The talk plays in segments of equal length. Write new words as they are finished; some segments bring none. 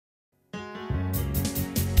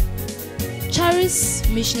Charis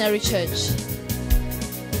Missionary Church.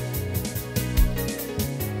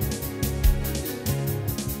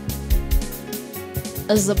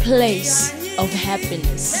 Is a place of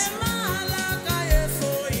happiness,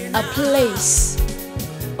 a place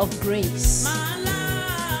of grace,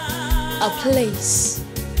 a place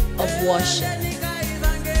of worship,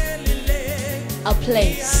 a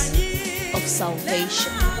place of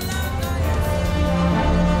salvation.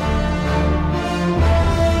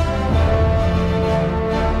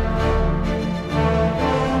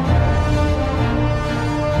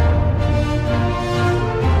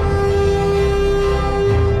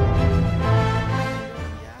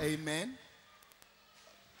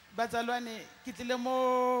 Batsalwane ke tlile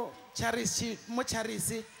mo Charis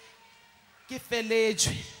ke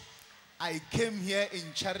feletswe. I came here in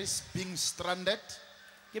Charis being stranded.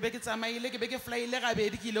 Ke be ke tsamaile ke be ke flyile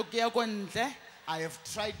gabedi ke ile ke ya ko ntle. I have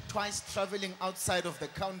tried twice traveling outside of the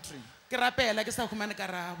country, Ke rapela ke sa khumane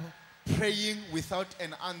karabo praying without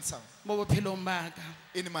an answer mo bophelong ba ka.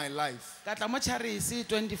 in my life. Ka tla mo Charis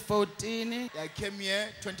 2014 I came here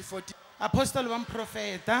 2014. apostle wa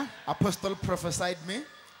mprofeta Apostle prophesied me.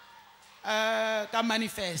 ka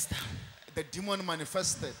manifesta. The demon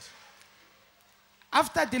manifested.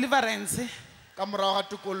 After deliverance Ka morago ga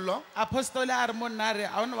tokollo, apostle a re mo nna re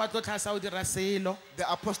a ona wa tlo tlhasa o dira selo. the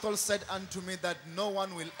apostle said unto me that no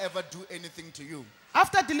one will ever do anything to you.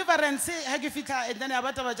 After deliverance ha ke fitla and then ya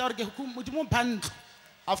batla ba tsa gore ke modimo mpantlo.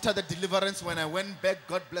 After the deliverance, when I went back,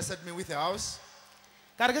 God blessed me with a house.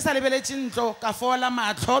 Ka re ke sa lebeletse ntlo ka fola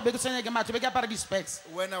matlo be ke tshwenya ke matlo be ke apara di-specs.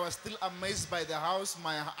 When I was still amazed by the house,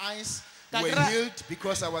 my eyes Ka were kra- healed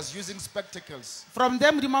because I was using spectacles. From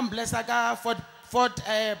them modimo blessa ka Fort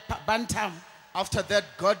Bantam. After that,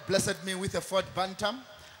 God blessed me with a Ford Bantam.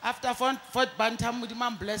 After Fort Bantam modimo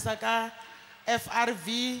blessa ka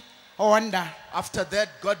FRV Honda. After that,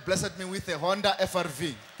 God blessed me with a Honda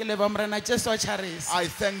FRV. Ke leba morena Jesu wa Charis. I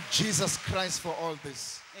thank Jesus Christ for all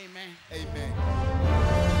this. Amen.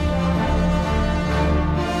 Amen.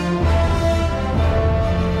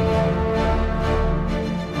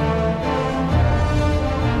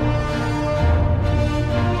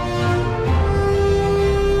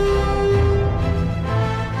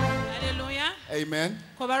 Hallelujah. Amen.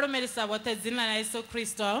 Ko ba romelisa bote dzina la Yesu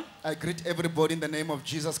Kristo. I greet everybody in the name of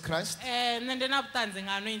Jesus Christ. Nne ndi na vhutanzi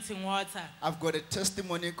nga anointing water. I've got a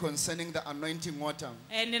testimony concerning the anointing water.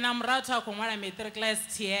 Ndi na murathu a khou ṅwala matric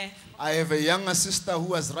last year. I have a younger sister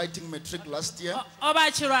who was writing matric last year. O vha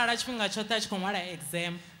a tshi lwala tshifhinga tshoṱhe a tshi khou ṅwala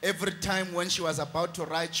exam. Every time when she was about to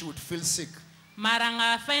write, she would feel sick. Mara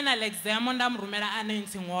nga final exam nda mu rumela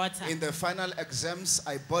anointing water. In the final exams,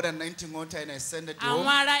 I bought an anointing water and I sent it A home.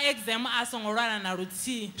 ṅwala exam a songo lwala na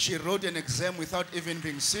luthihi. She wrote an exam without even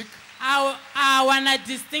being sick. A wana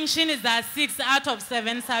distinction is that 6 out of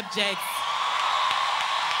 7 subjects.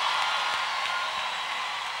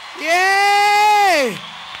 Yay!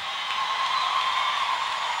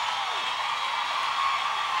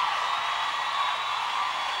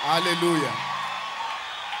 Hallelujah.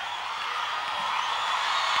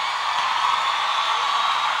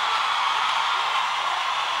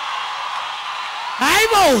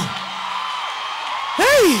 Bible.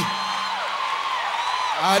 Hey!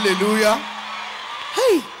 Hallelujah.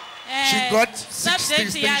 Hey! She got 6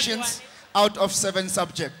 subject distinctions out of 7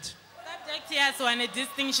 subjects. Subject yes one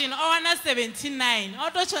distinction. O wana 79. O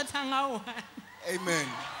to chotha nga 1. Amen.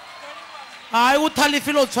 Hayi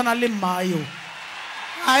uthalifile utshwana le mayo.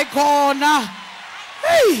 Hayi khona.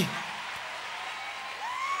 Hey!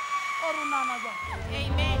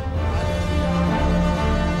 Amen.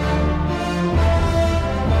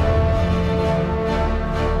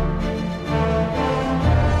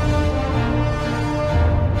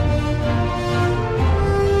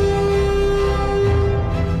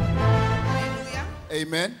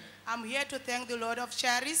 Amen. I'm here to thank the Lord of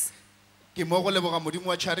Charis. Ke mo go leboga modimo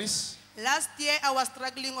wa Charis. Last year, I was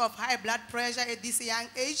struggling of high blood pressure at this young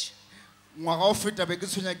age. Ngwaga o feta be ke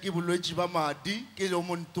tshwenya ke bolwetse ba madi ke le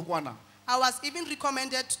mo ntokwana. I was even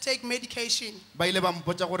recommended to take medication. Ba ile ba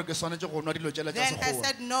mpotsa gore ke swanetse go nwa dilo tšela tša Then I sekgowa.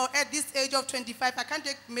 said, no, at this age of 25, I can't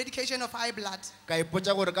take medication of high blood. Ka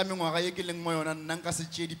ipotsa gore ka mengwaga ye ke leng mo yona nna nka se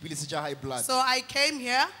tšee dipilisi tša high blood. So I came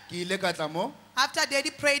here. Ke ile ka tla mo After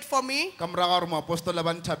Daddy prayed for me, ka morago gore moapostole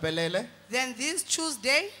ba nthapelele. then this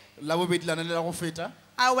Tuesday, La bobedi lana le la go feta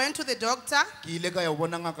I went to the doctor. ke ile ka ya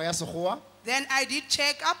bona ngaka ya sekgowa Then I did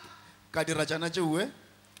check up. ka dira tšana tšeue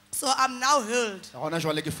So I'm now healed. ga gona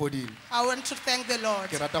jwale ke fodile. I want to thank the Lord.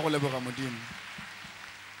 Ke rata go leboga modimo.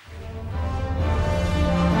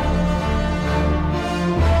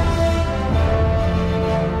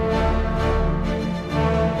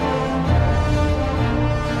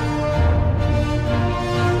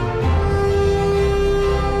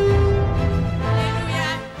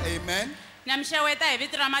 xeweta hi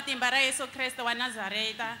vito ra matimba ra Yesu Kreste wa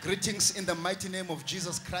Nazareta. Greetings in the mighty name of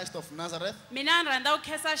Jesus Christ of Nazareth. Mina ni rhandza ku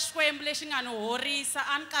khensa Xikwembu lexi nga ni horisa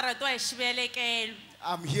a ni karhatiwa hi xivelekelo.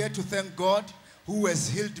 I'm here to thank God who has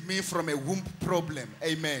healed me from a womb problem.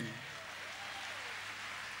 Amen.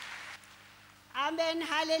 Amen,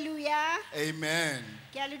 hallelujah. Amen.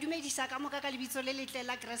 Ke a le dumedisa ka moka ka lebitso le letle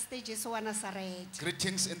la Kriste Jesu wa Nazareth.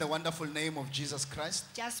 Greetings in the wonderful name of Jesus Christ.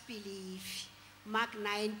 Just believe. Mark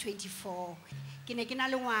 9:24. Ke ne ke na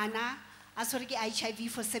le ngwana a tshwere ke HIV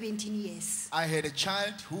for 17 years. I had a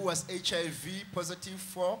child who was HIV positive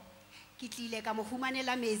for. Ke tlile ka mo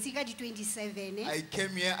humanela metsi ka di 27. I came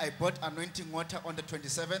here, I bought anointing water on the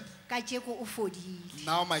 27th. Ka jeko o fodile.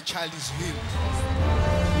 Now my child is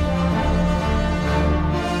healed.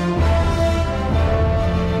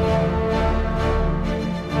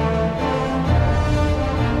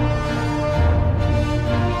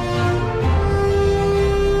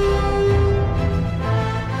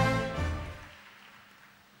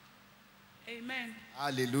 Amen.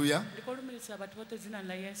 Hallelujah. Ndikolumilisa batho bote dzina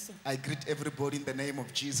la Yesu. I greet everybody in the name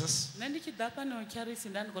of Jesus. Nṋe ndi tshi ḓa fhano Charisi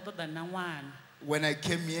nda ndi khou ṱoḓa na ṅwana. When I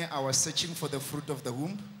came here, I was searching for the fruit of the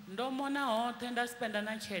womb. Ndo mona hoṱhe nda spenda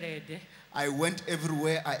na tshelede. I went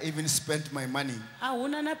everywhere, I even spent my money. A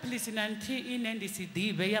huna na philisi na nthihi ine ndi si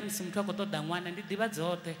ḓivhe ya musi muthu a khou ṱoḓa ṅwana ndi ḓivha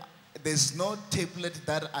dzoṱhe. There's no tablet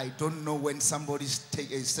that I don't know when somebody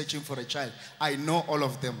is searching for a child. I know all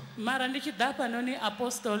of them. Mara ndi tshi ḓa fhanoni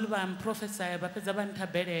apostol vha mprophesy vha fhedza vha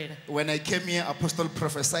nthabelela. When I came here, Apostle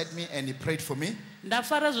prophesied me and he prayed for me. Nda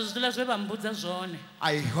fara zwezwiḽa zwe vha mbudza zwone.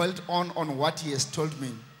 I held on what he has told me.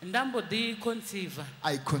 Nda mbo ḓi conceive.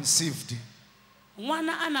 I conceived.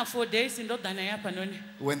 Ṅwana ana 4 days ndo ḓa naye hafhanoni.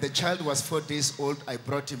 When the child was 4 days old, I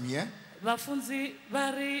brought him here. Vhafunzi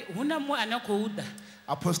vha ri huna muṅwe ane khou ḓa.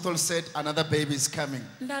 Apostle said another baby is coming.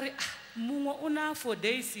 Nda ri muṅwe una 4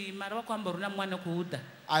 days mara vha khou amba uri huna muṅwe ane khou ḓa.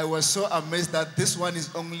 I was so amazed that this one is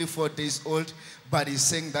only 4 days old, but he's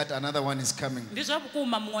saying that another one is coming. Ndi zwa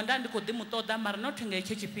vhukuma muṅwe nda ndi khou ḓi mu ṱoḓa mara not nga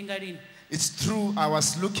hetsho tshifhinga lini. It's true, I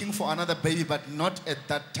was looking for another baby, but not at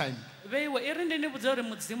that time. Vheiwe iri ndi ni vhudza uri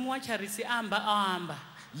mudzimu wa Charisi amba a amba.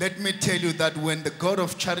 Let me tell you that when the God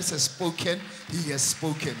of Charis has spoken, he has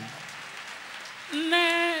spoken.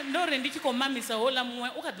 Nṋe ndo ri ndi tshi khou mamisa houḽa muṅwe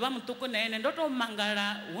u kha ḓi vha muṱuku na ene ndo tou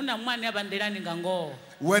mangala hu na muṅwe ane a vha nḓilani nga ngoho.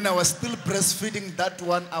 When I was still breastfeeding that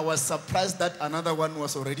one, I was surprised that another one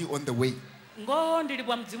was already on the way. Ngoho ndi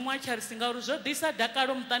livhuwa mudzimu wa Charisi ngauri zwo ḓisa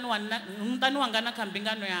dakalo muṱani wanga na kha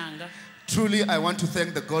mbingano yanga. Truly, I want to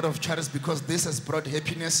thank the God of Charis because this has brought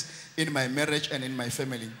happiness in my marriage and in my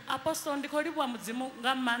family. Apostle ndi khou livhuwa mudzimu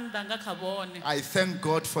nga maanḓa nga kha vhone. I thank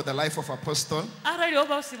God for the life of Apostle. Arali ho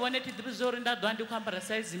vha u si vhone thi ḓivhi zwo uri nda ḓo ndi khou ambara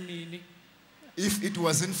size mini. If it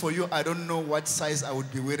wasn't for you, I don't know what size I would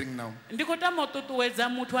be wearing now. Ndi khou tama u ṱuṱuwedza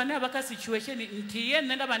muthu ane a vha kha situation nthihi ye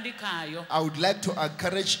nṋe nda vha ndi khayo. I would like to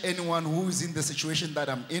encourage anyone who is in the situation that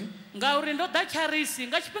I'm in. Ngauri ndo ḓa Charisi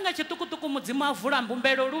nga tshifhinga tshiṱukuṱuku mudzimu a vula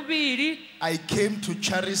mbumbelo luvhili. I came to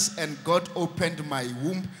Charis and God opened my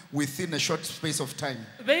womb within a short space of time.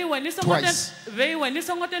 Vheiwe ni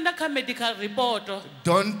songo tenda kha medical report.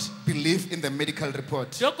 Don't believe in the medical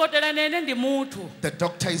report. Dokotela na ene ndi muthu. The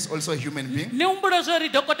doctor is also a human being. Ni humbulo zwo ri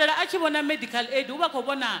dokotela a tshi vhona medical aid u vha khou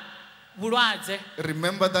vhona vhulwadze.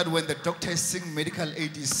 Remember that when the doctor is seeing medical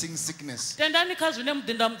aid, he's seeing sickness. Tendani kha zwine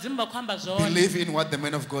muḓinda wa mudzimu vha khou amba zwone. Believe in what the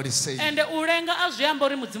man of God is saying. Ende u lenga a zwi amba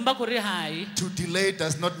uri mudzimu vha khou ri hai. To delay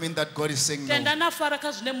does not mean that God is saying no. Tendani a fara kha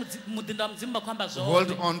zwine muḓinda wa mudzimu vha khou amba zwone.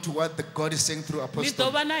 Hold on to what the God is saying through Ni Apostle.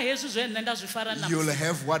 ḓo vha na hezwi zwe nṋe nda zwi fara na You'll musi.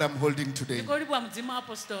 have what I'm holding today. Ndi khou livhuwa mudzimu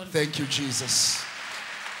Apostle. Thank you, Jesus.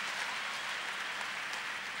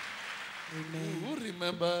 Who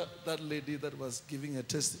remember that lady that was giving a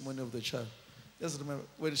testimony of the child? Just remember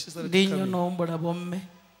when she started Ndi coming. nyono humbula bomme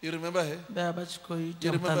You remember her? vha vha tshi khou You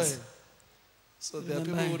ita remember vhuṱanzi. her? So there are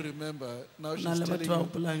people Remember who her. remember. Now she's Na le telling batho ba you.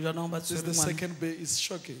 hopolang jwanong ba This is tshwere the ngwana second baby. It's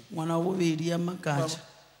shocking. ngwana wa bobedi ya makaja.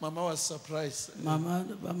 Mama was surprised. Mama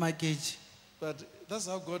ba maketše But that's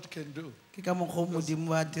how God can do. ke ka mokgwa o modimo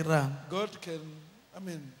wa dirang. God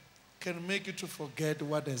can make you to forget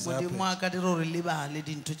what has Modimo happened. a ka dira gore o lebale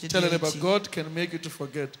dintho tše Tell her about di God can make you to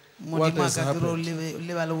forget what Modimo a has ka dira gore o happened.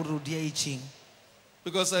 lebale gore o di a itšeng.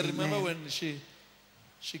 Because I remember Amen. when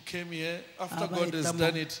she came here, after A ba God eta has mo-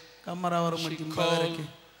 done it, ka morago gore she modimo ba called, bereke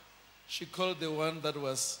she called the one that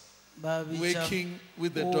was ba bitša working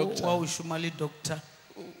with the o- doctor. wa o šoma le doctor.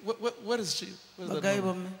 Where is she? Where is Ba that kae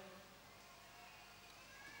woman? bomme?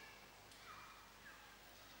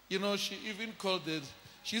 You know, she even called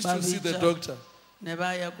she used Ba to see the bitša- doctor. ne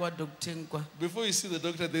ba ya kwa doctor-eng kwa. Before you see the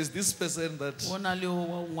doctor, there's this person that Ho na le o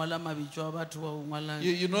wa ho ngola mabitso a batho, wa ho ngola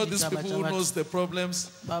you know these ditaba people tsa who batho. knows the problems.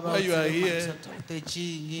 Ba ba Why you are tseba here? mathata, o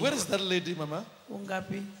tetšeng. Where is that lady, Mama? O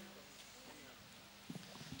ngapi?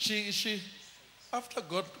 She after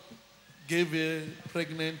God gave her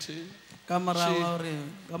pregnant, Ka morao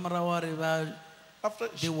wa hore ba after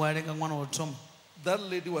di wale ka ngwana o thoma, that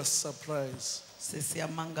lady was surprised. se se a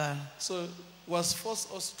mangala. So was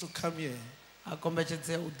forced also to come here. A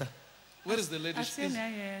kombetshedze u ḓa. Where is the lady? asiyeni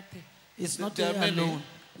ayethe It's not There are her many. alone.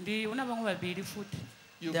 ndi una vhaṅwe vhavhili futhi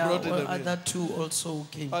You There brought are them other here. two also who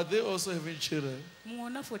came. Are they also having children? muṅwe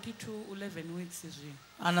una 42 11 weeks zwino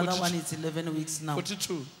Another 42. one is 11 weeks now.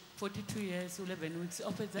 42. 42 years 11 weeks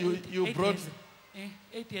o fhedza You brought-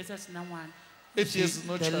 8 years asina ṅwana 8 years,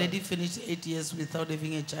 no The child. lady finished 8 years without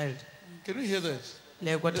having a child. Can you hear that?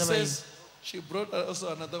 Le kwa It taba says she brought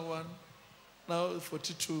also another one. Now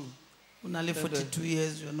 42. e, o na le 42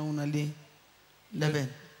 years, yona o na le 11.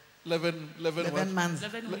 11 11 what? months.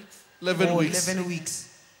 11 weeks 11 Oh, weeks. 11 weeks.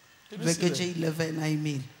 Can you see Veke tše 11 I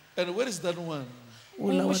mean. that? And where is that one?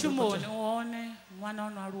 Ola wa mushumoni dokotela. uone ṅwana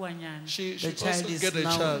ono aluwa nyana She The also child is get a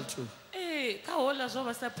now- child too. kha hola zwo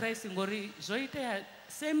vha surprise ngori zwo itea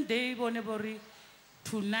same day vhone vhori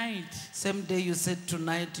tonight Same day you said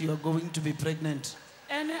tonight you are going to be pregnant.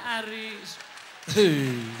 ene a ri Hey.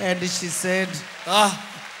 And she said,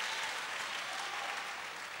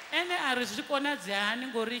 ene a ri zwi konadzehani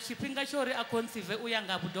ngori tshifhinga tsho ri a conceive u ya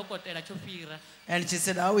nga vhudokotela tsho fhira and she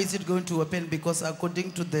said, how is it going to happen? Because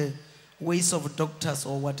according to the ways of doctors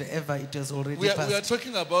or whatever, it has already We are passed.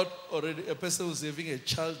 talking about already a person who's having a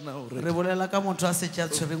child now Re already. bolela ka motho a setse a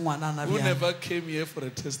tshwere ngwana na Who bjang. never came here for a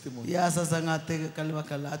testimony. Ya sa sangate ka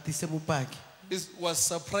lebaka la atise bopaki. It was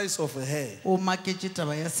surprise of her O maketse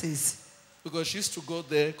taba ya sese. because she used to go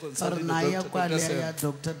there Ka re consulting na the ya doctor. kwa Doctor le ya said,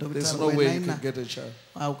 doctor there's doctor no way wena you ina. can get a child.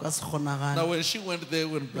 A o ka se Now kgonagane. when she went there,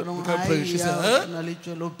 when Re no, became pregnant, she "Ai, said, ya, huh? o na le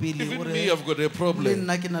tšwelopele." O Even re, me, I've got a "Le problem.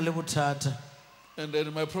 nna ke na le bothata." And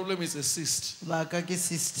then my problem is a cyst. Ba ka ke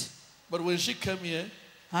cyst. But when she came here,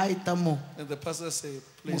 Ha e ta mo, and the pastor said,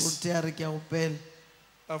 please, moruti a re ke a go pela.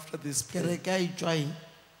 after this, Ke re ka itswa e.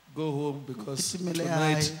 go home because Itimele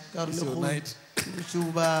tonight hae, ka re is le your go- night.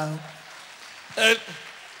 Bosiu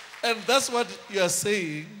And that's what you are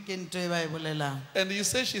saying. ke ntho e ba e bolelang. And you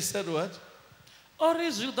say she said what? o ri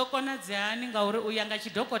zwi ḓo konadzehani ngauri u ya nga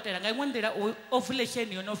tshidokotela nga iṅwe nḓila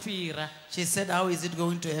ovulation yo no fhira She said, how is it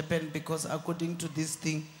going to happen? Because according to this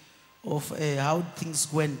thing of how things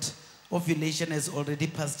went, ovulation has already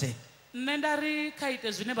passed her. nṋe nda ri kha ite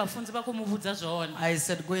zwine vhafunzi vha khou mu vhudza zwone I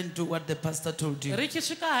said, go and do what the pastor told you. ri tshi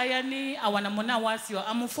swika hayani a wana muna wa siho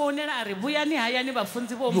a mu founela a ri vhuyani hayani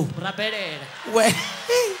vhafunzi vho mu rabelela When,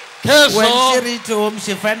 when she reached home,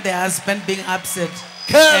 she found the husband being upset.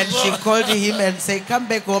 And she called him and said, come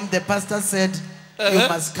back home. The pastor said, you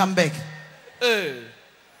must come back. Hey.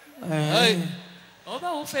 Hey. ho vha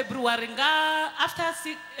hu february nga after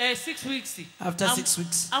 6 weeks After 6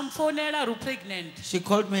 weeks. a mfonela ru pregnant She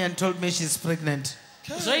called me and told me she's pregnant.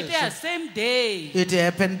 zwo itea same day It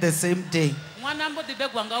happened the same day. ṅwana mbo ḓi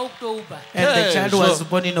begwa nga october And the Hey, child sure. was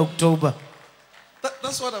born in October.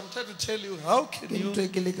 That's what I'm trying to tell you. How can Ke you? ntho e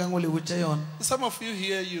ke lekang ho le botsa yona. Some of you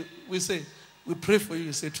here, we say, we pray for you.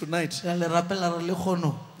 You say tonight, Re le rapela re le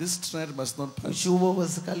kgono. this tonight must not pass. Bosiu bo bo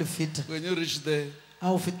se ka le feta. When you reach there,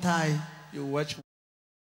 Ha o feta hae, you watch.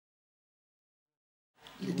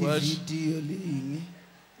 le Watch. di-video le eng.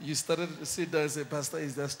 You started to sit down and say, Pastor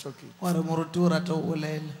is just talking. Wa re moruti o rata ho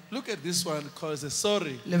bolela. Look at this one called say,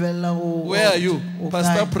 sorry. Lebelela ho- Where are you? o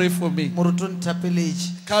Pastor, kae? pray for me. Moruti o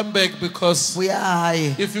nthapeletše. Come back because Boya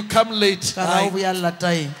hae. if you come late, Ka ra o boya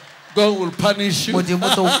latae. God will punish you. Modimo o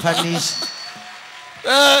tlo o punish.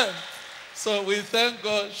 So we thank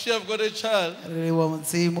God. She have got a child. Re wa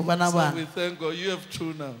Modimo bana So we bana. thank God. You have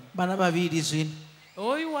two now. Bana babedi zwino.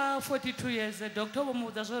 hoyu wa 42 years doctor vho mu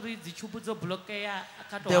vhudza zwo ri dzitshubu dzo blokeya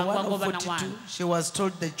kha to The hangwa one ngo of vha na 42, ṅwana she was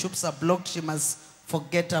told the tubes are blocked. She must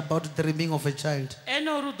forget about dreaming of a child. ene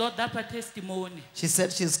uri u ḓo ḓa pa testimony She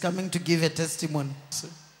said she's coming to give a testimony.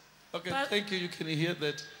 Okay, But- thank you. You can hear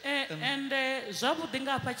that. and zwavhuḓi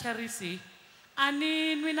nga hafha charisi a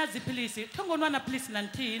ni nwi na dziphilisi thingo nwa na philisi na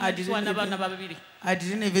nthihi I ni tshi didn't wana even- vhana vhavhili I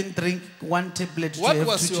didn't even drink one tablet to What have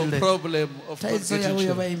was two your children. problem of not Thaidzo getting yawe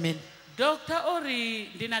yo vha children? imeni. doctor o ri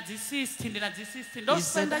ndi na dzi 60 ndo He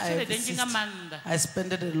said spenda I have tshelede nnzhi nga cyst. maanḓa I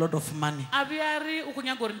spent a lot of money. a vhuya ri u khou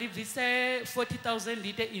nyaga uri ndi bvise 40,000 ndi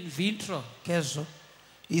ite in vitro Kesho.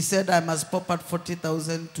 He said I must pop out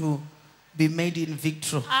 40,000 to be made in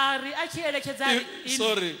vitro. a ri a tshi eletshedza ari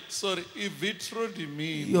Sorry. In vitro di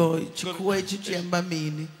mean. Yo, chikuwa ichi chiamba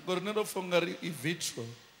mini. Gornero fongari in vitro.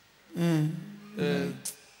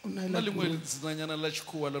 na lengwe le tsenanyana la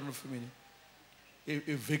tshikhuwa la no family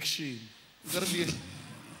eviction ngare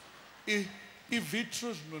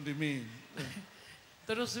vitro no ndi mini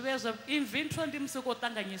in vitro ndi musi ko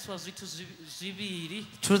tanganyiswa zwithu zwivhili.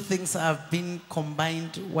 Two things have been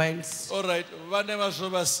combined whilst. all right vhane vha zwo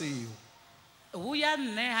vha siho hu ya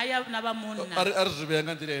nne haya na vha munna ari zwi vhea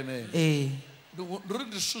nga nḓila ene nduri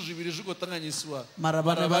ndi zwithu zwivhili zwi khou ṱanganyisiwa mara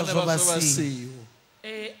vhane vha zwo vha siho.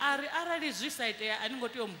 arali zwi sa itea a ni ngo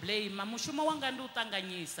tea u blame mushumo wanga ndi u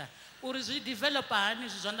ṱanganyisa uri zwi developa hani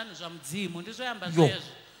zwi zwanḓani zwa mudzimu ndi zwo amba zwezwo.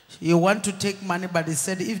 You want to take money, but he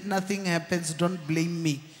said, if nothing happens, don't blame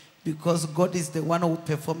me, because God is the one who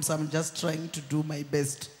performs. I'm just trying to do my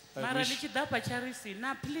best. Mara ni chidapa charisi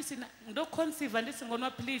na please ndo conceive ndi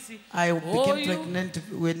singonwa please. I became pregnant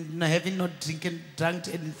when having not drunk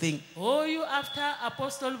anything. Oh, you after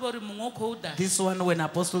Apostle bori mungokouda. This one when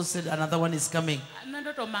Apostle said another one is coming.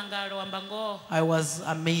 Nandoto mangalo wambango. I was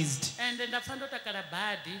amazed. And ndafando takala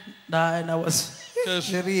badi. And I was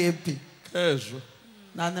very happy. Kesho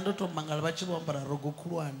na ndoto mangala vachi vambara rogo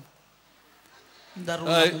khulwane.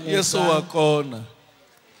 Yesu wakona.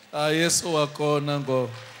 Yesu wakona ngo.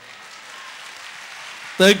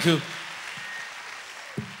 Thank you.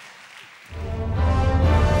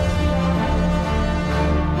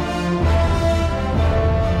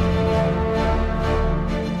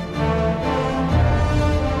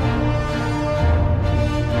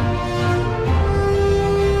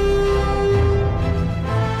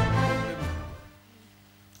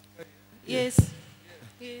 Yes.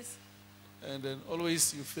 Yes. And then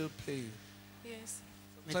always you feel pain. Yes.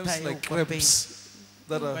 Sometimes like cramps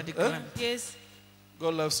that are. Yes.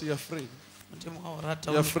 God loves you. You're free.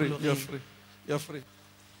 You're free. You're free. You're free.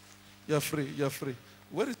 You're free. You're free.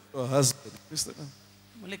 Where is your husband? Is in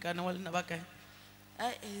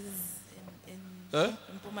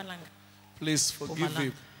Mpumalanga. Please forgive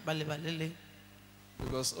him.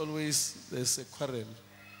 Because always there's a quarrel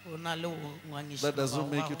that doesn't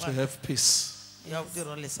make you to have peace.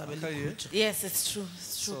 Yes, it's true.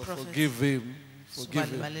 It's true, so Prophet. Forgive him. Forgive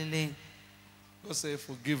him. God say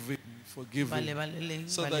forgive him. Forgive him.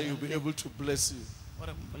 So that you'll be able to bless you.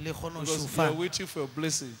 Because you are waiting for a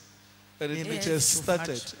blessing. And it has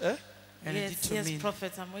started. Yes,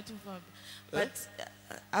 Prophet, I'm waiting for. But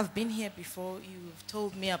I've been here before. You've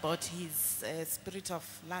told me about his spirit of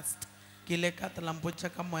lust. You were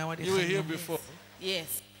here before?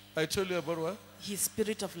 Yes. I told you about what? His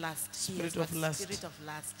spirit of lust. Spirit of lust. Spirit of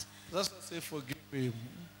lust. That's why I say forgive him.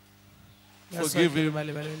 Forgive him.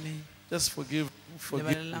 Just forgive him. Forgive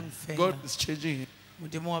him. God is changing him.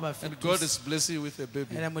 And God is blessing you with a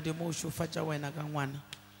baby.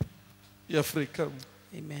 You're free. Come.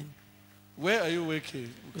 Amen. Where are you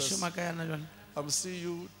working? Because I'm seeing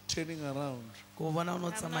you turning around. I'm not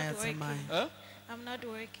working. Huh? I'm not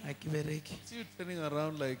working. I see you turning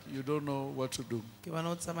around like you don't know what to do. I'm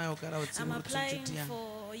applying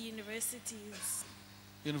for universities.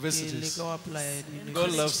 Universities. God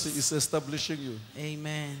loves you. He's establishing you.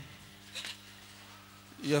 Amen.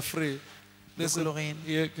 You're free. Listen,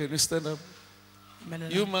 here, can you stand up?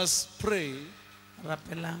 You must pray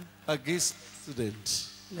against accident.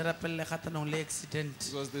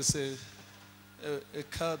 Because they say a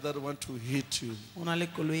car that wants to hit you. And when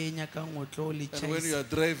you are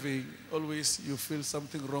driving, always you feel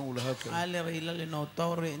something wrong will happen. Because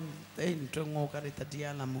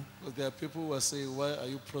there are people who are saying, why are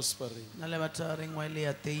you prospering?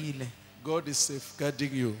 God is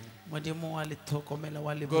safeguarding you. God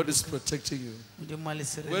is protecting you.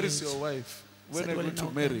 Where is your wife? When are you going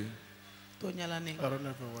to marry? I don't have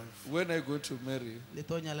a wife. When are you going to marry? I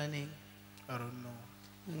don't know.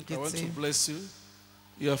 I want to bless you.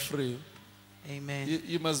 You are free. Amen.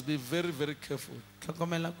 You must be very, very careful.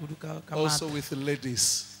 Also with the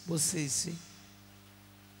ladies.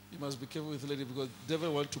 You must be careful with the ladies because the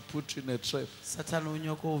devil wants to put you in a trap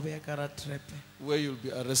where you'll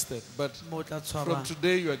be arrested. But from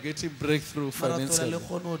today you are getting breakthrough financially.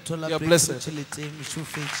 You are blessed.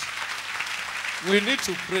 We need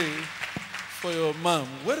to pray for your mom.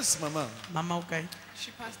 Where is Mama? Mama, okay.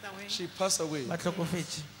 She passed away. She passed away.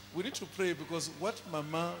 We need to pray because what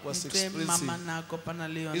Mama was experiencing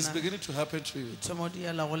is beginning to happen to you.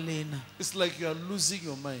 It's like you are losing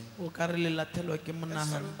your mind. I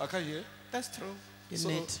can't hear. That's true.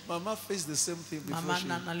 So Mama faced the same thing before she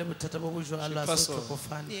passed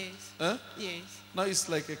on. Yes. Huh? Yes. Now it's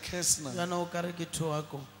like a curse now.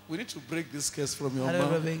 We need to break this curse from your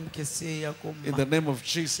mom. In the name of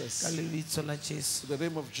Jesus. In the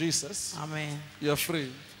name of Jesus. Amen. You are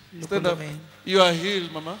free. Stand up. You are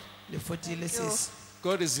healed, Mama.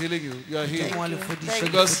 God is healing you. You are healed.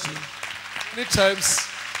 Because Many times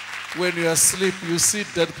when you are asleep, you see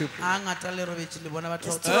dead people.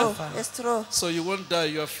 It's true. It's true. So you won't die,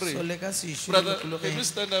 you are free. Brother, can you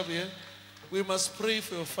stand up here? We must pray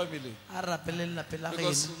for your family.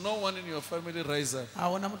 Because no one in your family rise up.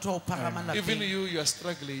 Even you are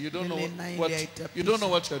struggling. You don't know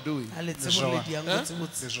what you are doing.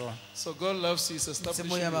 So God loves you. He's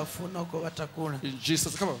establishing you. In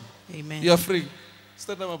Jesus, come on. Amen. You are free.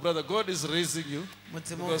 Stand up, my brother. God is raising you.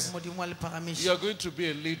 Because you are going to be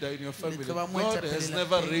a leader in your family. God has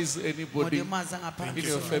never raised anybody in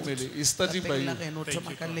your family. He's starting by you.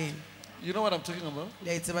 You know what I'm talking about?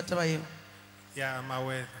 Yeah, I'm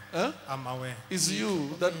aware. Huh? I'm aware. It's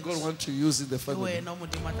you that God wants to use in the family.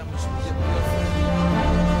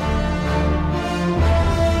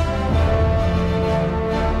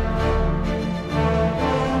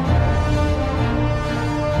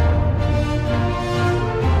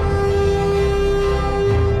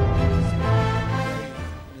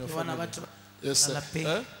 Yes, sir.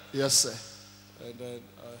 Huh? Yes, sir. And then,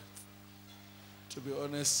 to be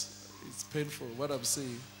honest, it's painful. What I'm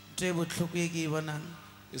saying.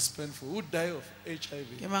 It's painful. Who died of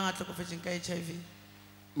HIV?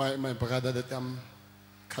 My brother that I'm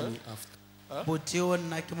coming after. Huh? Both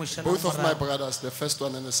of my brothers, the first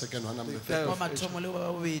one and the second one, I'm the third one.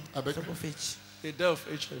 They died of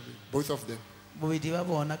HIV. Both of them.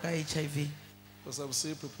 Because I'm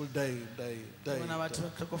seeing people dying.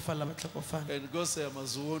 And God said, I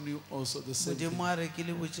must warn you also the same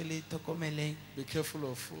thing. Be careful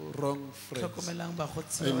of wrong friends.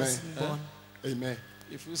 Amen. Amen.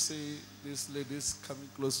 If you see this lady is coming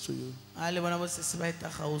close to you, I mean,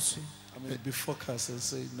 be focused and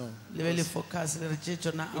say no.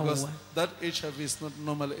 Because that HIV is not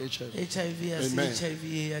normal HIV. Amen.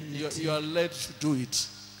 You are led to do it.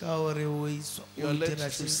 You are led to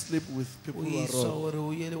sleep with people who are wrong.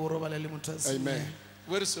 Amen.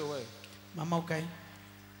 Where is your wife?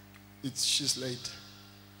 She's late.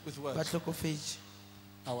 With what?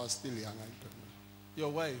 I was still young. I don't know. Your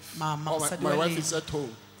wife? My wife is at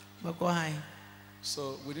home.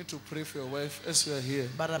 So we need to pray for your wife as you are here.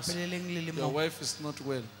 Your wife is not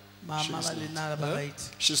well.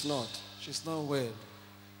 She's not. She's not well.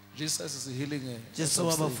 Jesus is healing her.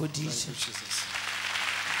 Thank you, Jesus.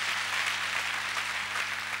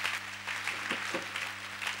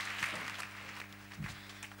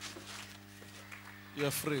 You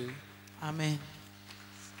are free. Amen.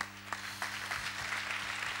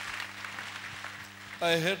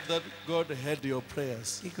 I heard that God heard your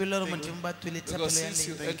prayers. Because since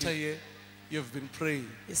you enter here, you've been praying.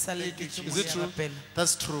 Is it true?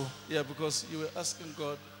 That's true. Yeah, because you were asking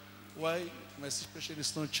God why my situation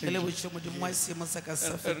is not changing. And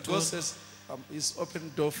God says, it's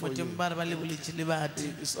open door for you.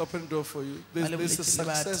 It's open door for you. There's a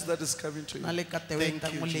success that is coming to you.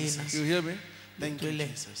 Thank you, Jesus. You hear me? Thank you,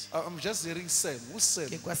 Jesus. I'm just hearing Sam. Who's Sam?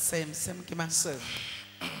 Sam.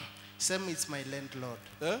 Sam is my landlord.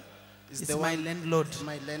 Huh? It's my landlord.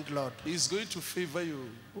 My landlord. He's going to favor you.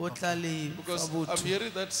 Because I'm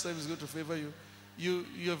hearing that Sam is going to favor you.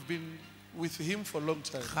 You have been with him for a long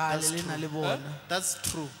time. That's true. Huh? That's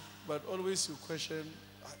true. But always you question,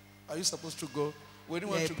 are you supposed to go? When you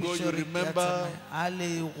want to go, you remember how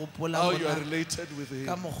you are related with him.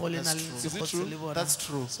 That's true. Is it true? That's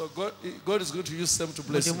true. So God is going to use Sam to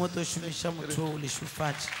bless you.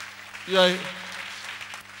 Yeah,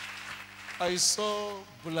 I saw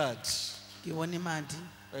blood.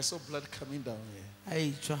 I saw blood coming down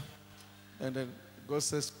here. And then God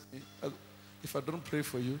says, if I don't pray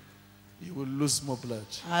for you, you will lose more blood.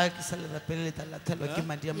 Yes.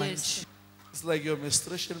 It's like your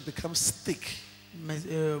menstruation becomes thick.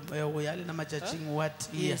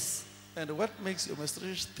 Yes. And what makes your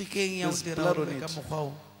menstruation thick is blood on it.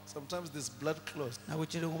 Sometimes there's blood clots that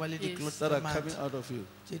are coming out of you.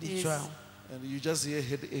 Yes. And you just hear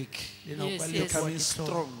headache. Yes, You're yes. coming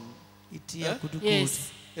strong.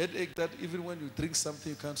 Yes. Headache that even when you drink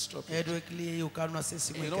something, you can't stop it. You know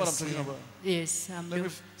what I'm talking about? Yes. Let me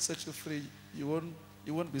set you free. You won't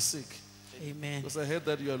be sick. Amen. Because I heard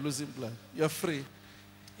that you are losing blood. You are free.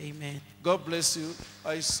 Amen. God bless you.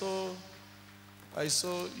 I saw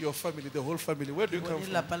your family, the whole family. Where do you come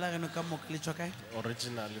from?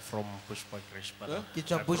 Originally from Bushbuck Ridge, but Huh? I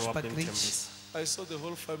grew up in Tembisa. I saw the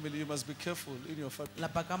whole family. You must be careful in your family.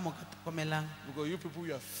 Because you people,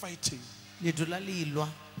 you are fighting.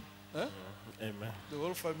 Huh? Amen. The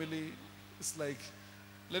whole family is like,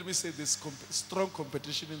 let me say, this strong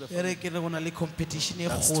competition in the family.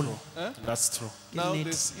 That's true. Huh? That's true. Now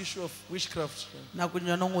this issue of witchcraft. People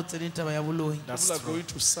That's are true. going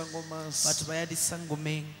to sangomas.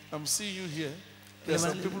 I'm seeing you here. There are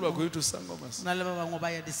some people who are going to sangomas. Hona le ba bangwe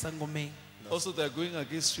ba ya disangomeng. Also, they are going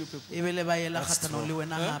against you people. Ebile ba ela kgatlhanong le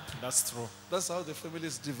wena gape. That's true. That's how the family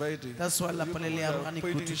is dividing. That's why la You pole le people ya are rogane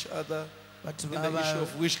pointing kutu. each other Batho in ba the ba issue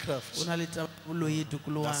of witchcraft. ona le taboloyi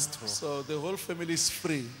tukuluwang. That's true. So the whole family is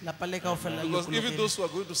free. Lapa le kaofela le Because even lokologile. those who are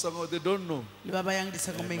going to Sangoma, they don't know. Le ba ba yang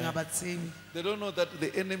disangomeng ga ba tsebe. They don't know that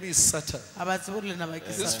the enemy is Satan. Ga ba tsebe gore lena ba ke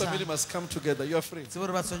This family Satan. must come together. You are free. Tsebe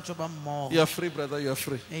gore ba tshwanetse ba mmogo. You are free, brother. You are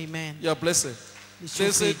free. Amen. You are blessed.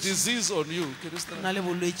 There's a Dišofetše. disease on you. Can you stand? Hona le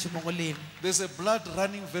bolwetse mo go lena. There's a blood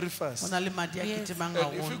running very fast. Hona le madi a ketemang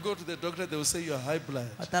And if you gagolo. go to the doctor, they will say you are high blood.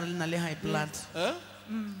 Ba tla re le na le high blood. Huh?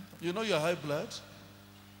 You know you are high blood?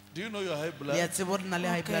 Do you know you are high Le a blood? tsebe gore na le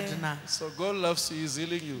high blood na. So God loves you. He's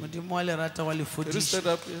healing you. Modimo wa lerata wa le Can you fodiša. stand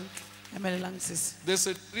up here? Emelela sese. There's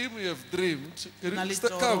a dream you have dreamed. Can Hona you le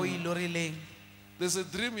stand, toro o come. ilorileng. There's a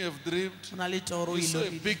dream you have dreamed. Hona le toro o You saw a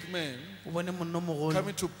ilorileng. big man O bone monna o mogolo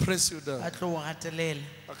coming to press you down. a tlo o gatelela.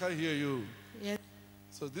 I can't hear you. Yes.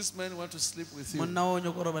 So this man wants to sleep with you. Monna o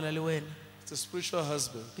nyaka go robala le wena. It's a spiritual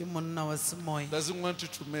husband. Ke monna wa semoya. Doesn't want you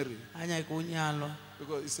to marry A nyake o nyalwa.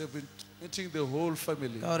 because he's been meeting the whole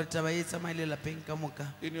family. Ka gore taba e tsamaye le lapeng ka moka.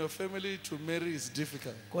 In your family, to marry is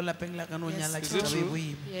difficult. Ko lapeng la ka no nyala Is ke it taba e true?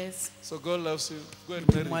 boima. Yes. So God loves you. Go and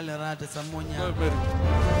Modimo wa marry. lerata sa mo Go nyala. and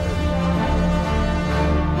marry.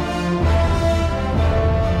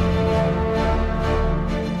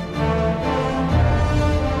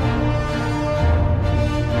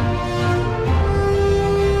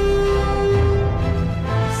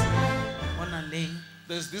 Hona le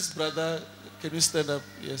There's this brother. Can you stand up?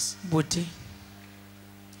 Yes. buti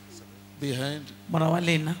Behind. mora wa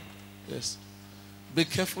lena. Yes. Be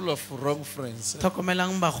careful of wrong friends.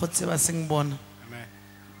 Tlhokomelang bagotse ba seng bona. Amen.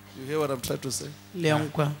 You hear what I'm trying to say? Le yang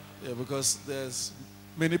kwa. Yeah, because there's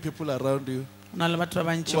many people around you Hona le batho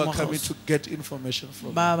ba bantši who mo are coming gaufi. to get information from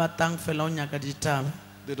you. Ba batlang fela o nyaka ditaba.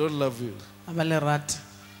 They don't love you. A ba le rate.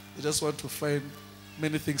 They just want to find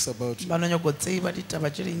many things about you. Ba no nyaka go tseba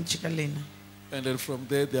ditaba tše dintši ka lena. And then from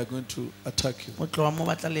there, they are going to attack you. Go tloga mo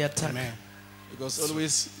ba tla le attack. Amen. Because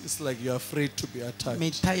always it's like you're afraid to be attacked.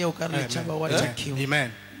 Metha ye o ka re le tšhaba wa attackiwa.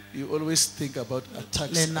 Amen. You always think about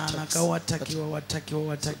attacks. Le nana attacks, ka o attacks. attackiwa wa attackiwa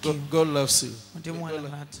wa attackiwa. God loves you. Modimo wa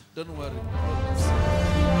lerata. Don't worry. God loves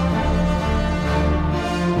you.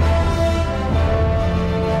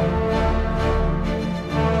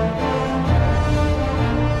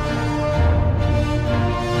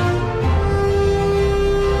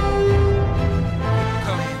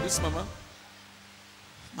 Come, this mama.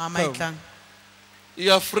 Mama e Come. tlang.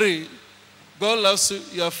 You are free. God loves you.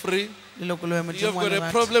 You are free. Leloko le You have Modimo wa got a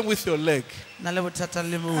lerata. problem with your leg. Na le bothata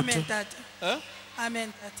le Amen, botho. Tata. Huh?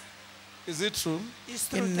 Amen, Tata. Is it true? It's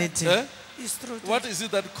Ke true, Tata. nnete. Eh? It's true, Tata. What is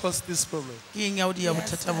it that caused this problem? Ke eng ya o di ya Yes,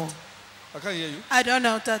 bothata bo? I can't hear you. I don't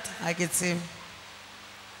know, Tata. A ke tsebe.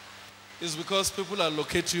 It's because people are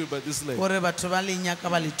locating you by this leg. Gore batho ba le nyaka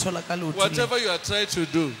ba le thola ka leoto le. Whatever you are trying to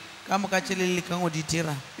do, Ka moka tše le lekang go di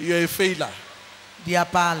dira. you are a failure. Di a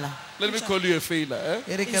pala. Let me call you a failure.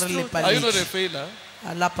 Eh? E re ke It's re true. le Are you not a paletše. failure?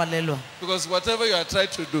 A la palelwa. Because whatever you are trying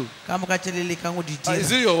to do, Ka moka tše le lekang go di is dira.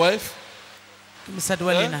 it your wife? Ke mosadi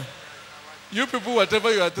wa Eh? lena. You people,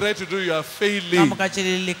 whatever you are trying to do, you are Ka failing. moka tše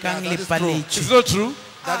le lekang le It's paletše. not true.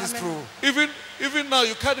 That is true. Even now,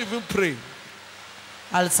 you can't even pray.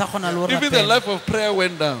 A le sa kgona le go Even the rapela. life of prayer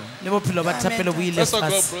went down. Le bophelo ba thapelo bo ile That's why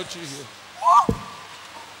God fatshe. brought you here.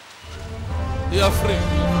 You are free.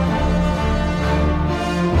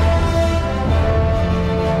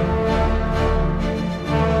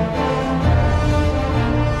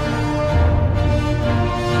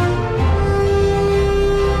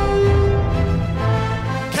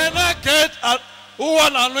 Can I get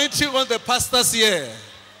one anointing on the pastors here?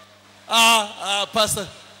 Pastor.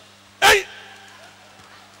 Hey!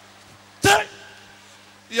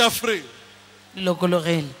 You are free.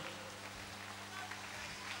 Lokologile.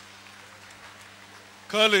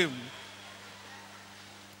 Call him.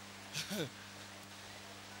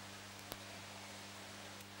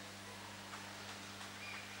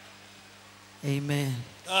 Amen.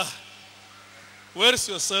 Where is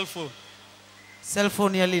your cell phone? Cell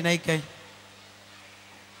phone ya lena e kae?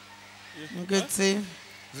 Nke tse.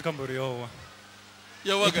 Zikamburi yowa.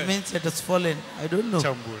 You It means it has fallen. I don't know.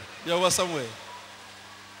 Chamburi. are somewhere.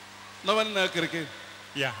 No one in the cricket.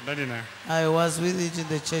 Yeah, ndani na. I was with it in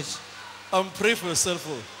the church. I'm praying for your cell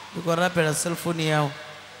phone. Biko rapela cell phone yao.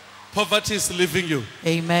 Poverty is leaving you.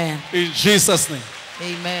 Amen. In Jesus' name.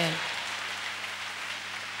 Amen.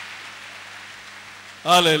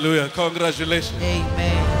 Hallelujah. Congratulations.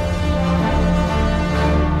 Amen.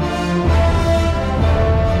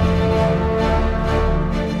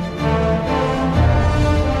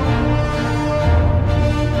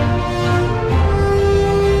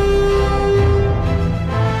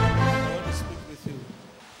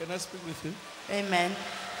 Amen.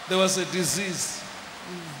 There was a disease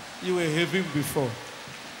you were having before.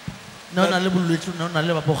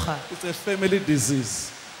 It's a family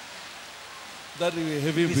disease that you were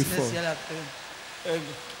having before. And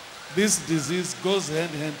this disease goes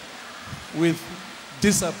hand in hand with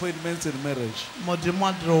disappointments in marriage.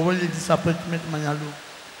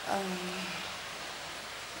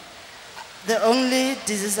 The only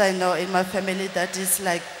disease I know in my family that is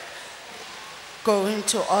like going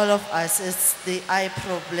to all of us is the eye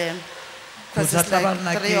problem. Because it's like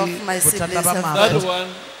 3 of my siblings have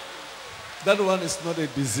that one is not a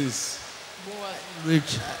disease.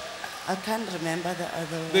 Which? I can't remember the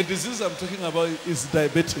other one. The disease I'm talking about is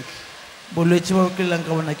diabetic. When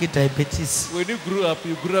you grew up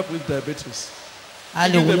with diabetes.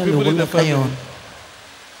 Even the people in the family,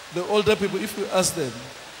 the older people, if you ask them,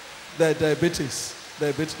 they're diabetes.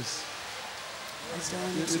 You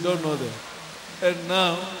don't know them. And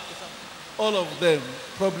now, all of them,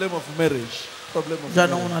 problem of marriage.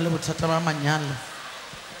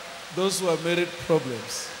 Those who are married,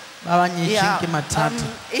 problems. Yeah,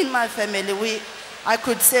 in my family, I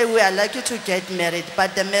could say we are lucky to get married,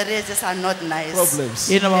 but the marriages are not nice. Problems.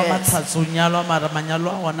 Yes. You are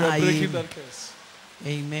breaking that curse.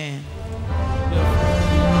 Amen.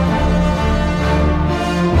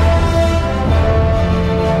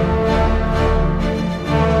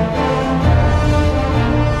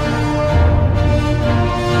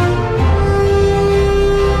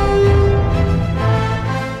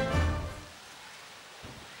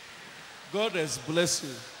 God has blessed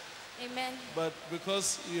you. Amen. But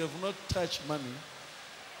because you have not touched money,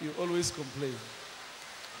 you always complain.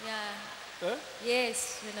 Yeah. Eh?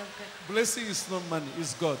 Yes, man of God. Blessing is not money,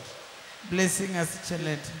 it's God. Blessing us,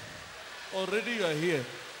 Chalet. Already you are here.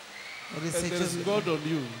 And there is God on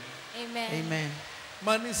you. Amen. Amen.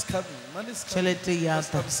 Money is coming. Money is coming.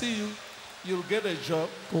 I'm seeing you. You'll get a job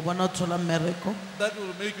that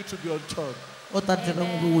will make you to be on top.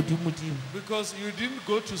 Because you didn't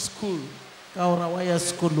go to school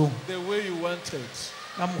the way you wanted.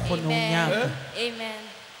 Amen. Eh? Amen.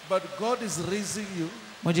 But God is raising you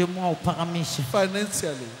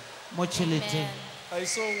financially. Amen. I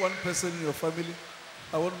saw one person in your family.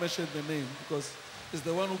 I won't mention the name because it's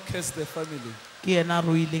the one who cursed the family. The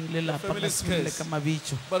family is cursed.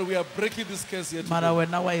 But we are breaking this curse here today.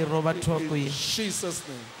 In Jesus'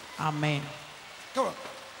 name. Amen. Come on.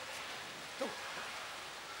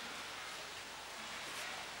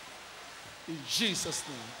 In Jesus'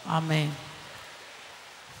 name. Amen.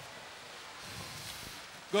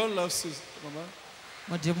 God loves you, Mama.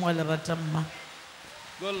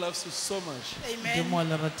 God loves you so much. Amen.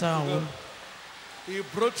 He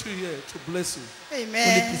brought you here to bless you.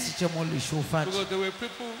 Amen. Because there were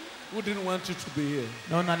people who didn't want you to be here.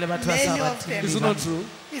 Many of them. Is it not true?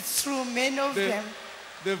 It's true, many of them.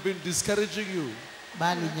 They've been discouraging you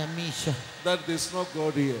that there's no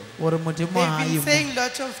God here. They've been saying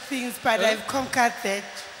lots of things, but I've conquered that.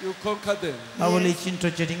 You conquered them. Yes.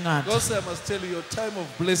 God said, I must tell you, your time of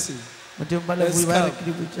blessing has come.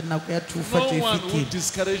 No one will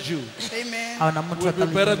discourage you. Amen. Will be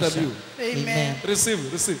better than you. Amen.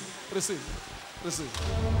 Receive, receive, receive, receive.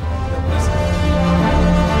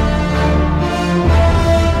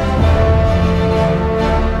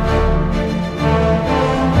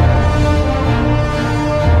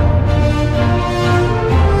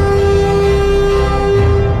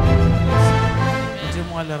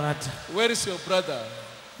 Where is your brother?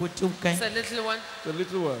 It's a little one. The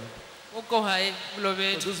little one. Go high,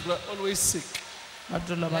 This brother always sick.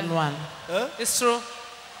 It's true.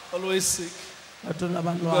 Always sick.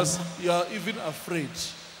 Because you are even afraid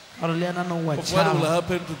of what will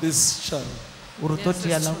happen to this child.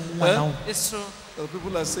 Yes, it's true. The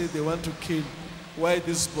people are saying they want to kill. Why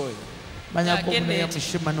this boy? It's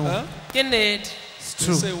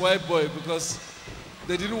They say why boy? Because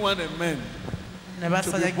they didn't want a man to be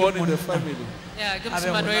born in the family. Yeah, give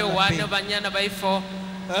me one banyana by 4.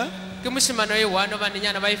 Huh? Give me one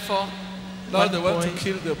banyana by 4. Now they want to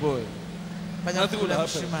kill the boy. Nothing will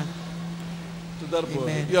happen to that boy.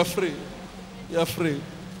 Amen. You are free. You are free.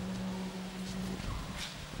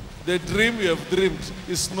 The dream you have dreamed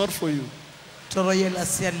is not for you. Because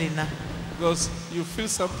you feel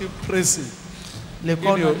something pressing in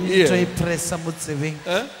your ear.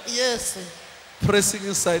 Huh? Yes. Pressing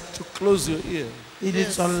inside to close your ear.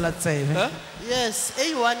 Yes. Huh? Yes.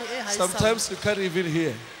 A1, Sometimes you can't even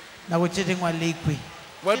hear. What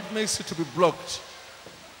makes you to be blocked?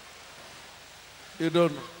 You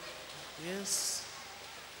don't know. Yes.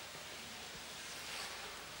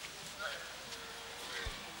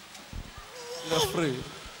 You are free.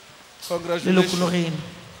 Congratulations.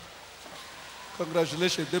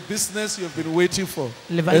 Congratulations. The business you have been waiting for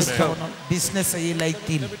Le has value come. for business ay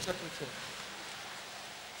lighting. Let me check with you.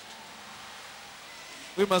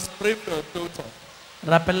 We must pray for your daughter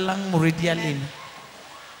Rapelang muridialin.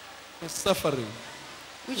 who's suffering.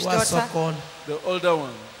 Which Wa daughter? sokol. The older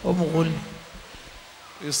one O mogolo.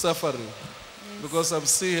 is suffering because I'm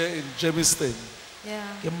seeing her in Jamestown. Yeah.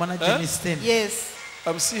 Ke mona Huh? Jamestown. Yes.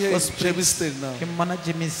 I'm seeing her in Jamestown now. Ke mona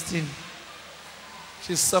Jamestown.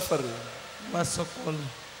 She's suffering Wa sokol.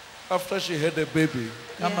 after she had a baby.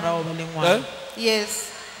 Ka morao ba le Huh? ngwana.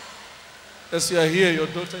 Yes. As you are here, your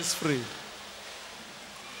daughter is free.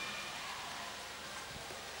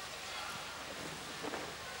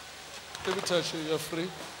 Let me touch you. You're free.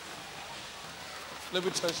 Let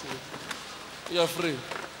me touch you. You're free.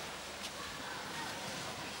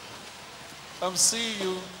 I'm seeing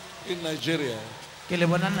you in Nigeria. Ke le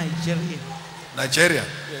bona Nigeria. Nigeria.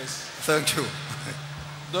 Yes. Thank you.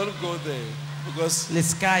 Don't go there because Le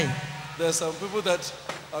sky. there are some people that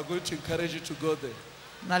are going to encourage you to go there.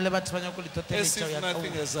 Na le batho ba nyako le As toteletša if ya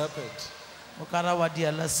nothing ka. has happened. O ka ra wa di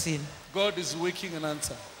ala sin. God is working an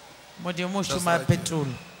answer. Modimo o That's šoma right. petrol.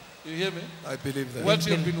 You hear me? I believe that. What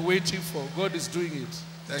you have been waiting for, God is doing it.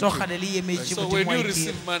 Thank you. Tsogane le emetše So when Modimo wa you e dira.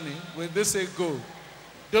 receive money, when they say go,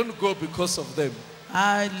 don't go because of them.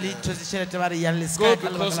 A le thotse tšhelete ba re yang le Go sky ka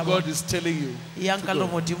lebaka because la God bona. is telling you. E yang ka to le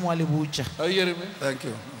go. Modimo wa le botša. Are you hearing me? Thank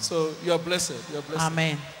you. So you are blessed. You are blessed.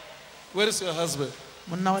 Amen. Where is your husband?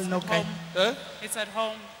 Monna wa lena o kae? Eh? It's at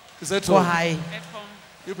home. Is that Ko all? hae. At home.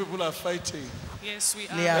 You people are fighting. Yes, we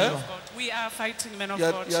are, Le men yalo. of God. We are fighting, men of You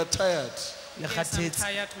are, God. you are tired. Le Yes, I'm kgathetse.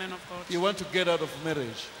 tired, men of God. You want to get out of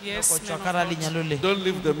marriage. Yes, Ko men tšwa of ka ra God. lenyalo le. Don't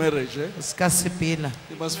leave the marriage. Eh? O ska sepela.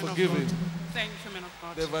 You must Men of forgive God. him. Thank you, men of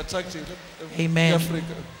God. They've attacked you. Amen.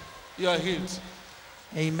 Africa. You are healed.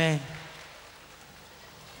 Amen.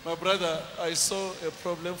 My brother, I saw a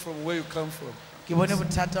problem from where you come from. Ke bone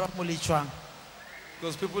bothata ba mo le tšwang.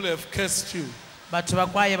 Because people have cursed you. Batho ba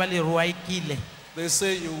kwae ba le ruaikile. They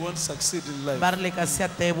say you won't succeed in life. Ba re le ka se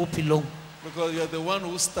atee bophelong. Because you are the one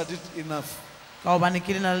who studied enough. Ka gobane ke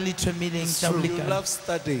le na le litho meleng tša You bolekana. love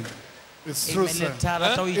studying. It's true, sir.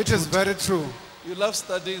 Huh? It is very true. You love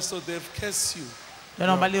studying, so they've cursed you.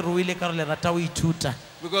 Jaanong ba le ruile ka gore le rata go ithuta.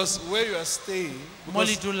 Because where you are staying, Mo le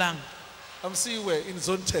because dulang. I'm seeing where in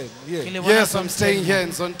zone 10 Ke here. le bona Yes, I'm zone staying 10. here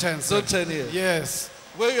in zone 10. sir. Zone 10 here. Yes.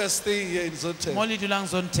 Where you are staying here in zone 10, Mo le dulang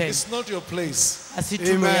zone 10. it's not your place. A se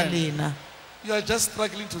tulo ya Amen. lena. You are just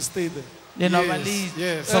struggling to stay there. Lena ba le Yes,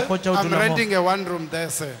 yes. sokotša ho I'm dula mo. renting a one room there,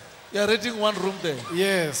 sir. You are renting one room there.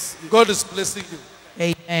 Yes. God is blessing you.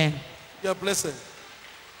 Amen. You are blessed.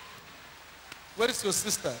 Where is your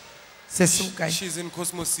sister? Se se mo kae? She's in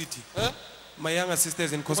Cosmos City. Huh? My younger sister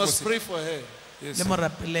is in You Cosmos must City. pray for her Yes, Le sir. mo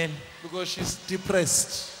rapelele. because she's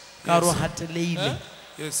depressed. Ka gore o Huh? hateleile.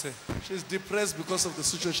 Yes, sir. She's depressed because of the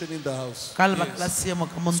situation in the house. Ka lebaka la seemo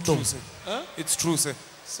ka mo It's true, ntlong. sir. Huh? It's true, sir.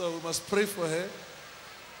 So we must pray for her.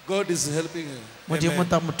 God is helping her. Modimo Amen.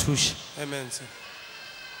 ta mo thuša. Amen, sir.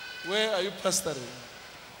 Where are you pastoring?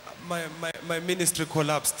 My ministry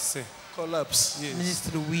collapsed, sir. Collapse. Yes.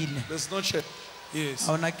 Ministry o ile. There's no church. Yes.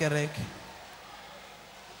 A ona kereke.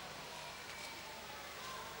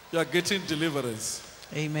 You are getting deliverance.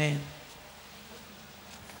 Amen.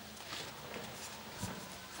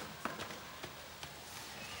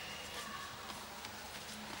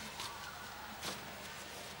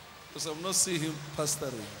 Because I'm not seeing him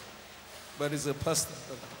pastoring, but he's a pastor.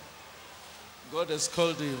 God has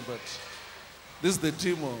called him, but this is the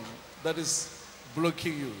demon that is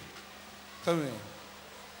blocking you. Come here.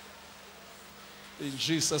 In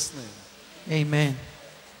Jesus' name. Amen.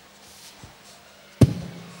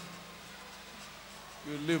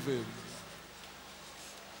 You leave him.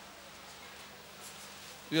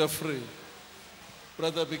 You are free.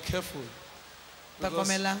 Brother, be careful. Because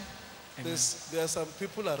Tlhokomela. there are some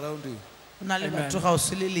people around you Go na le batho ga o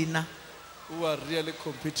se le lena who are really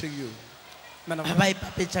competing you. ba ba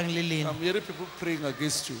ipapetšang le lena. I'm hearing people praying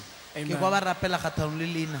against you. Ke kwa ba rapela kgathanong le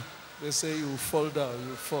lena. They say you fall down,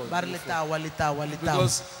 you fall. Ba re you le fall. tawa le tawa le tawa.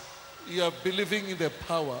 Because you are believing in the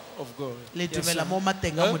power of God. Le dumela mo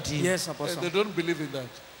mateng a Huh? Modimo. Yes, And Apostle. they don't believe in that.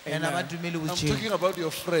 Yena ba dumele I'm botjheng. talking about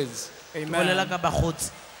your friends. Ke bolela ka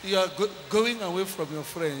bagotsi. You are going away from your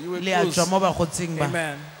friend. You were Le a close, tswa mo bagotsing ba.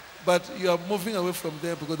 Amen. but you are moving away from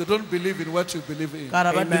them because they don't believe in what you believe in. Ka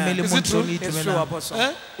ra ba Amen. dumele Is mo it true? ntlong e It's true, dumelang. Apostle.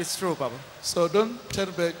 Eh? It's true, Papa. So don't turn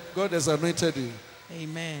back. God has anointed you.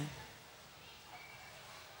 Amen.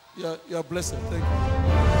 You are blessed. Thank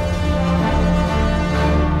you.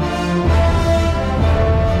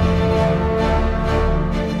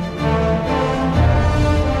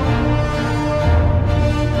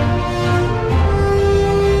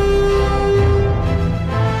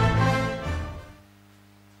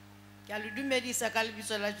 ka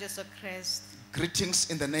lebitso la Jesu Christ. Greetings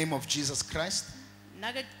in the name of Jesus Christ.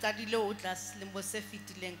 Nna ke qadile ho tla selemo se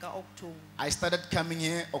fetileng ka October. I started coming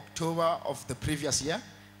here October of the previous year.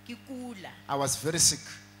 Ke kula. I was very sick.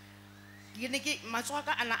 Ke ne ke matsoho a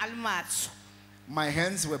ka ana a le matsho. My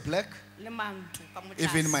hands were black, Le manto ka mo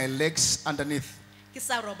even tlase. my legs underneath. Ke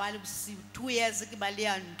sa robale bosiu. 2 years ke ba le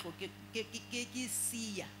ya ntlo ke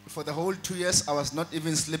siya. For the whole 2 years, I was not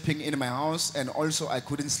even sleeping in my house, and also I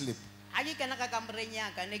couldn't sleep. Ha ke kena ka kamoreng ya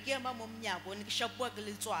ka ne ke ema mo mnyako ne ke shapuwa ke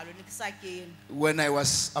letswalo ne ke sa kene. When I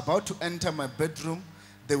was about to enter my bedroom,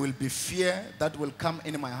 there will be fear that will come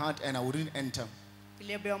in my heart, and I wouldn't enter. Ke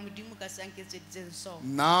leboha Modimo ka se a nketseditseng sona.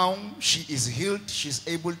 Now she is healed, she's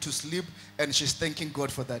able to sleep, and she's thanking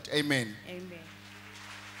God for that. Amen. Amen.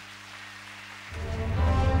 Amen.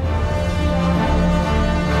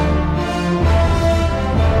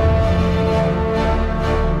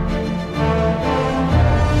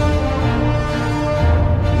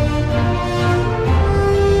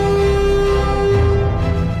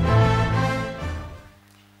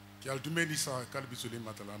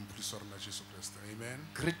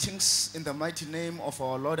 Greetings in the mighty name of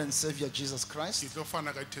our Lord and Savior Jesus Christ.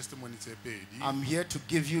 I'm here to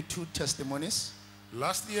give you 2 testimonies.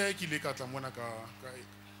 Last year,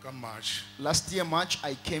 Last year, March,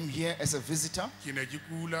 I came here as a visitor.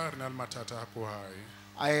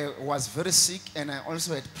 I was very sick and I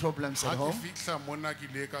also had problems at home.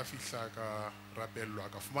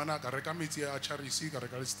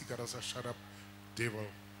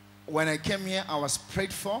 When I came here, I was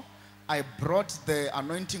prayed for. I brought the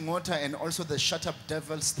anointing water and also the shut up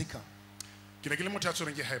devil sticker.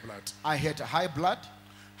 I had high blood.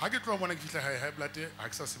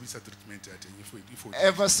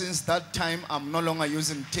 Ever since that time, I'm no longer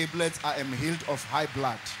using tablets. I am healed of high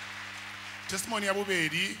blood. Testimony.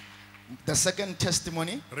 The second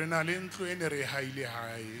testimony,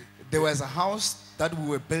 there was a house that we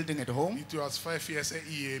were building at home. It was 5 years.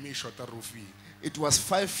 It was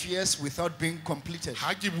 5 years without being completed.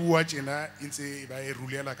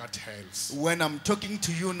 When I'm talking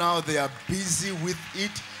to you now, they are busy with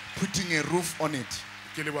it, putting a roof on it.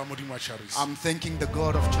 I'm thanking the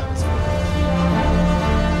God of Charis.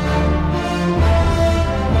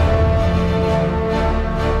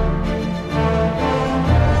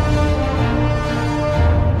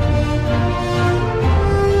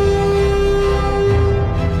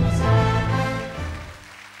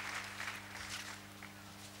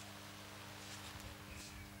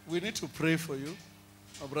 We need to pray for you,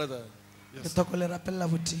 my brother. Yes.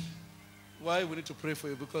 Why we need to pray for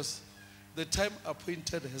you? Because the time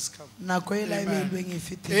appointed has come. Amen. You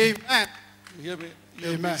hear me?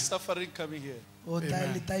 You've been suffering coming here. But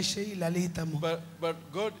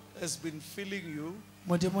God has been filling you.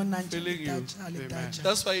 That's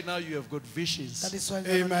why now you have got visions.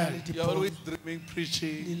 Amen. You're always dreaming,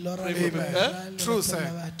 preaching. Amen. True,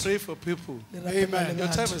 sir. Pray for people. Amen. Your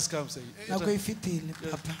time has come, sir.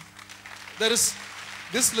 There is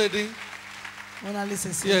this lady.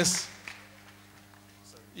 Yes.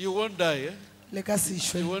 You won't die. You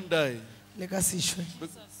won't die. I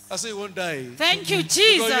say you won't die. Thank you, Because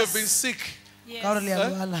Jesus. you've been sick.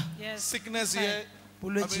 Yes. Yes. Sickness here. I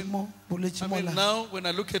mean, now when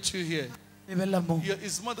I look at you here,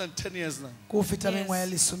 it's more than 10 years now. Are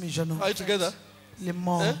you together?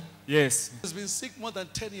 Yes. She's been sick more than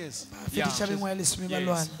 10 years. Yes.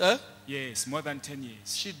 Yes, more than 10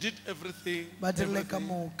 years. She did everything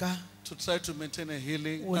to try to maintain a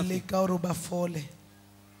healing.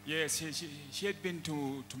 Yes, she had been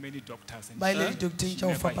to many doctors. And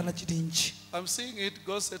I'm seeing it.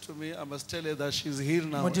 God said to me, I must tell her that she's healed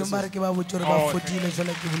now. Oh, Come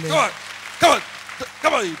on,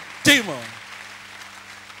 come on, demon.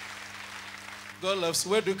 God loves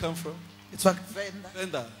you. Where do you come from? It's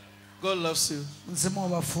Venda. God loves you.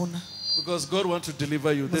 Because God wants to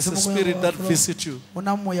deliver you. There's a spirit that visits you. When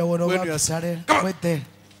you are sick. Come on.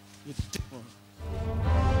 You demon.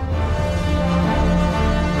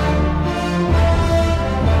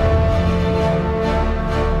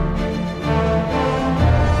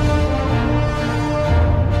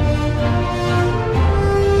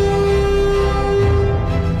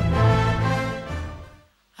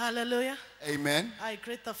 Hallelujah. Amen. I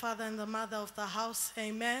greet the father and the mother of the house.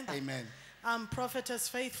 Amen. Amen. I'm Prophetess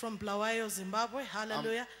Faith from Bulawayo, Zimbabwe.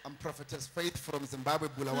 Hallelujah. I'm Prophetess Faith from Zimbabwe,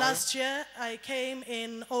 Bulawayo. Last year, I came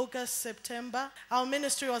in August, September. Our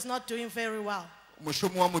ministry was not doing very well.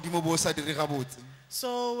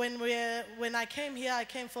 So when I came here, I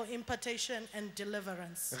came for impartation and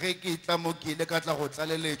deliverance.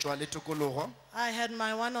 I had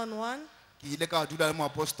my one-on-one.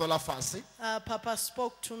 Papa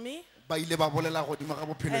spoke to me. ba ile ba bolela godimo ga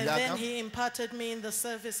bophelo And then bja he imparted me in the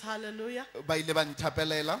service. Hallelujah. ka ba ile ba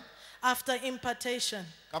nthapelela After impartation,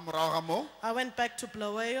 ka morago ga moo I went back to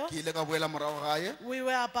Blawayo. ke ile ka boela morago gae We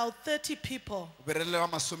were about 30 people, be re le ba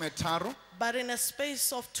masometharo but in a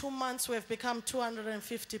space of 2 months, we have become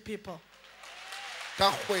 250 people.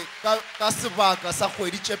 ka sebaka sa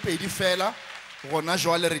kgwedi tše pedi fela gona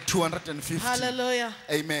jwale re 250. Hallelujah.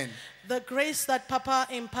 Amen. The grace that Papa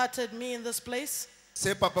imparted me in this place,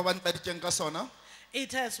 se papa ba ntaditšeng ka sona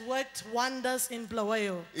it has worked wonders in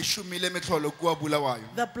Blawayo. e šomile metlholo kua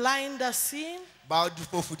Bulawayo. The blind are seen. Ba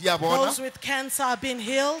difofu di a bona Those with cancer are being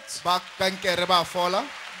healed. ba kankere ba fola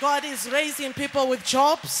God is raising people with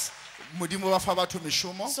jobs. modimo ba fa batho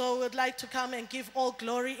mešomo So we'd like to come and give all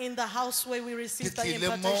glory in the house where we ke receive the tlile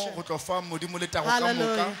mo impartation. go tlo fa modimo le tago ka moka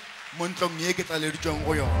Hallelujah. mo ntlong ye ke tlaleditšweng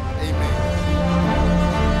go yona. Amen.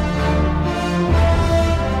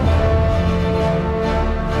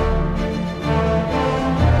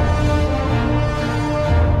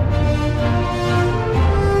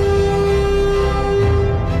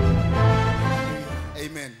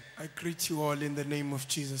 Amen. I greet you all in the name of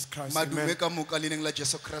Jesus Christ. Madume Amen. ka moka leineng la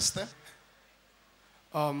Jesu Kriste.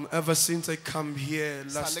 Ever since I come here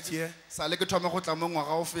last year, Sale ke thoma go tla mo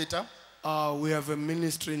ngwaga o feta we have a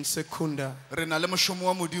ministry in Secunda. re na le mošomo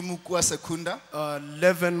wa modimo kua Secunda.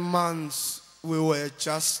 11 months, we were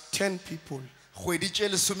just 10 people. Kgwedi tše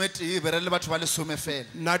lesometee be re le batho ba lesome fela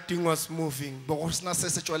Nothing was moving. bo go sena se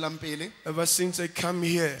se tšwelang pele. Ever since I come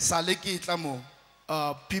here, Sale ke tla mo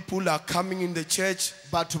people are coming in the church.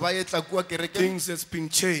 batho ba etla kua kerekeng Things has been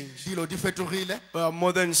changed. dilo di fetogile. We are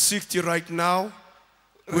more than 60 right now.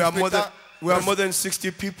 We are more than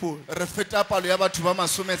 60 people. Re feta palo ya batho ba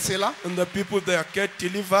masometshela And the people that get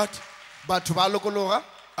delivered, batho ba lokologa.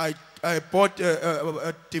 I bought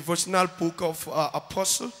a devotional book of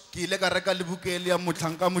Apostle. Ke ile ka reka le bukele ya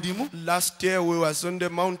motlhanka modimo. Last year we was on the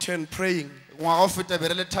mountain praying. Ngwaga o feta be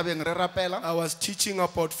re le thabeng re rapela. I was teaching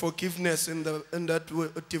about forgiveness in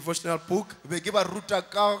that devotional book. Be ke ba ruta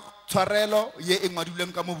ka tshwarelo ye e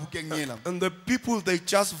ngwadilweng ka mo bukeng yela. And the people, they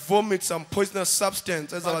just vomit some poisonous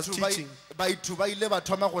substance as I was teaching. Baithu ba ile ba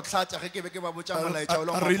thoma go tlatsa ge ke be ke ba botša molaetša o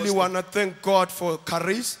le I really want to thank God for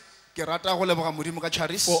Caris, ke rata go leboga modimo ka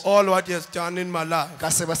Charis for all what he has done in my life. ka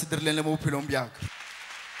se ba se dirileng le mo bophelong bjaka.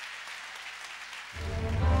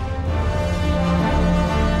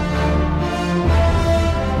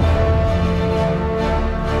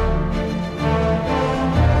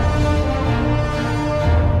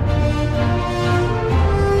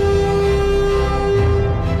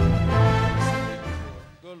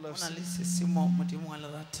 God loves Ona you. le sesimo modimo wa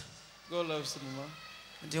lerata. God loves you, Mama.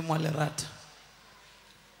 Modimo wa lerata.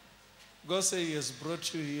 God said He has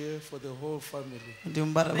brought you here for the whole family.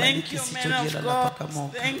 Modimo ba re ba Thank you, letlisitse man di of lelapa ka God.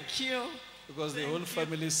 moka. Thank you. Because the whole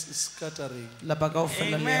family is scattering. Lapa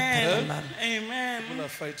kaofela le ya Amen. phatlalana. Amen. People are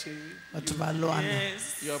fighting. Batho ba lwana.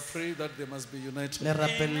 Yes. You are praying that they must be united. Le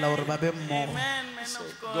rapella hore ba be mmogo. Amen, man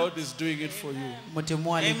of God. God is doing it for you. Modimo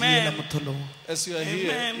wa le Amen. diela motholong. As you are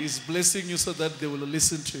here, Amen. He's blessing you so that they will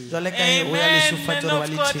listen to you. Jwale ka he o ya le Amen, šofatša man hore ba of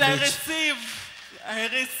le God. I thibetše. receive. I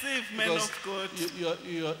receive, man Because of God.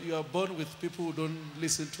 you are born with people who don't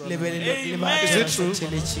listen to Le be another. le ba Amen. Is it true?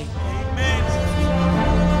 theletšeng.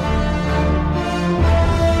 Amen.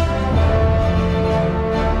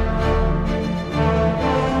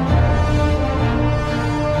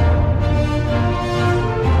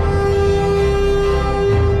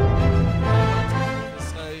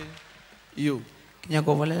 Beside you, Ke nyaka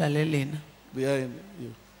go bolela le lena behind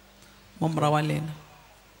you. mo morago wa lena.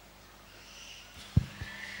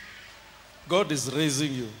 God is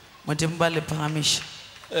raising you. Modimo ba le phagamiša.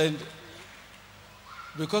 And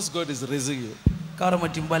because God is raising you, Ka gore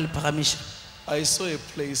modimo ba le phagamiša. I saw a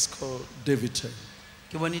place called Davidton.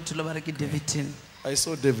 Ke bone itulo ba re ke Davidton. I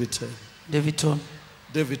saw Davidton. Davidton.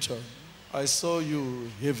 Davidton. I saw you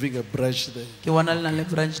having a branch there. Ke bona le na le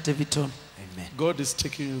branch Davidton. God is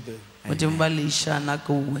taking you there. Modimo ba le išana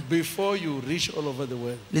ka uwe. Before you reach all over the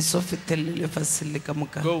world, Le so fetelele lefatsheng le ka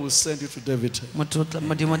moka. God will send you to Davidton.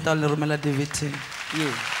 Modimo o tla le romela Davidton.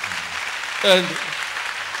 You. And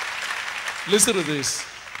listen to this.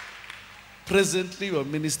 Presently, your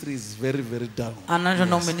ministry is very, very down. Ana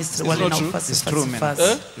jona o ministry wa It's lena not o true? fase It's true, fase man.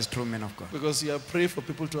 fase. It's true, man of God. Because you are praying for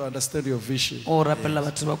people to understand your vision. O rapella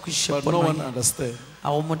batho ba kwišiše But no pono one ya. understands. A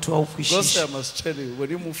go motho wa o God said, kwišiša. I must tell you, when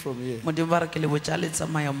you move from here, Modimo ba re ke le botša le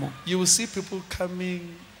tsamaya mo. you will see people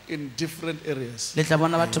coming in different areas. Le tla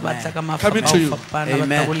bona batho ba tla ka Coming mafapha to a you. go fapana ba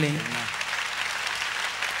tla go leng.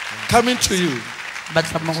 Coming to you. Ba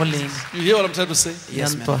tla mo go leng. You hear what I'm trying to say?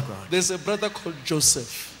 Yes, man Yantwa. of God. There's a brother called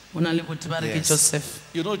Joseph. Yes. Joseph.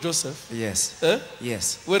 You know Joseph? Yes. Eh?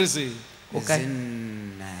 Yes. Where is he? He's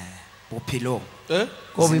in Bopilo. Eh?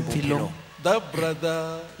 He's in Bopilo. That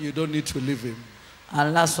brother, you don't need to leave him.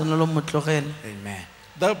 Amen.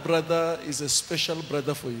 That brother is a special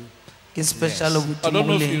brother for you. Yes. I don't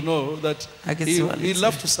know if you know that he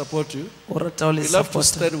loves to support you. He loves to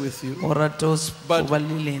stand with you. But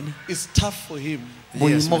it's tough for him.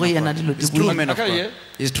 Yes, man of God. He's true man of God.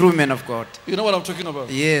 He's true man of God. You know what I'm talking about?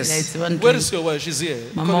 Yes. Where is your wife? She's here.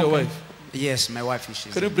 Call your wife. Yes, my wife is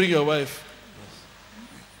here. Can you bring your wife?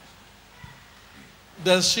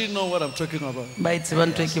 Does she know what I'm talking about? I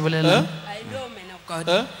know man of God.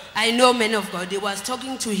 Huh? I know man of God. He was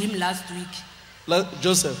talking to him last week.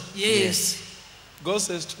 Joseph? Yes. God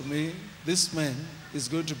says to me, this man is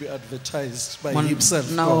going to be advertised by himself.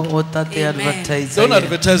 Now, God. Amen. Don't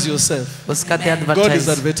advertise yourself. God is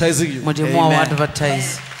advertising you.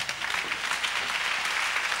 Advertise.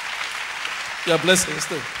 You are blessed.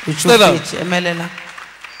 Stand up.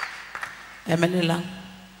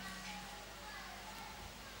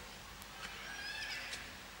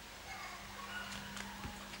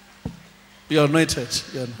 You are anointed.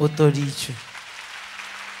 You are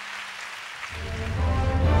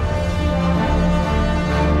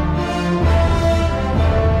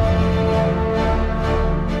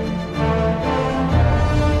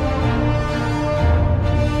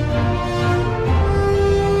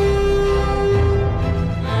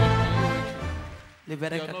You are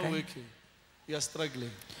not working. You are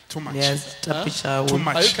struggling. Too much. Yes, Huh? Too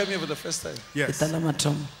much. Are you coming here for the first time? Yes.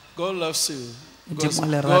 God loves you. Because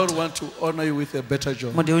Ndimole God rata. wants to honor you with a better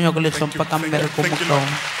job. Thank you, Lord. Thank you, Lord.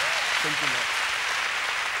 Thank you, Lord.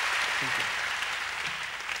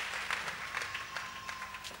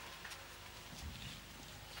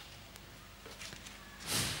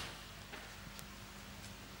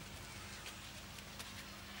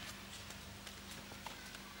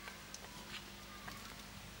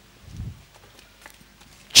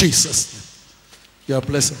 Jesus. You are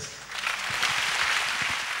blessed.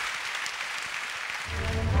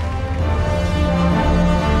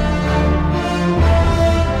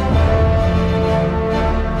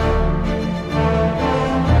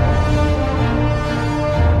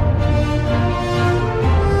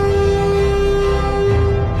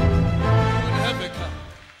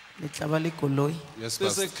 Yes,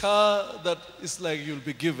 There's a Pastor. car that is like you'll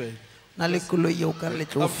be given. I've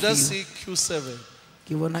just seen Q7.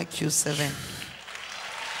 Q7.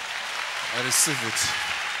 I receive it.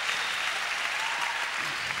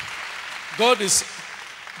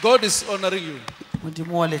 God is honoring you.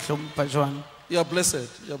 You are blessed.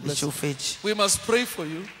 You are blessed. We must pray for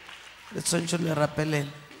you.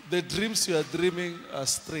 The dreams you are dreaming are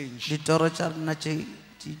strange.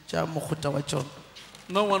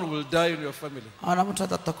 No one will die in your family.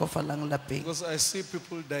 Because I see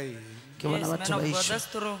people dying. Yes, man of God,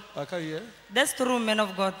 that's true. I can't hear. That's true, man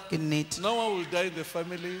of God. No one will die in the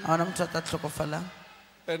family.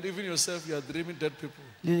 And even yourself, you are dreaming dead people.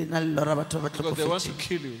 Because they want to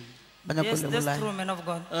kill you. Yes, that's true, man of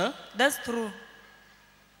God. Huh? That's true.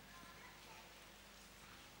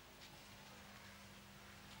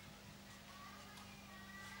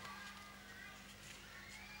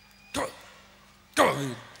 Come on,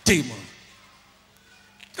 you demon.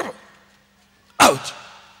 Come on. Out.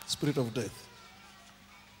 Spirit of death.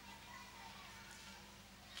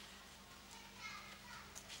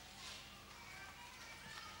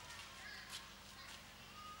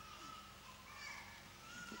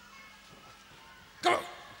 Come on.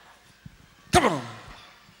 Come on.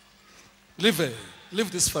 Leave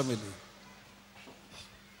this family.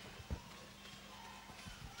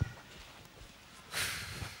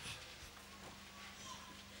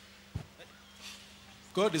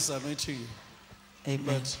 God is anointing you. Amen.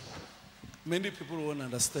 But many people won't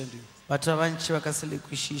understand you.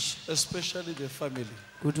 Especially the family.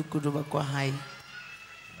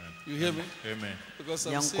 You hear me? Amen. Because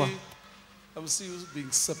I'm seeing you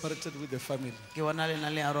being separated with the family.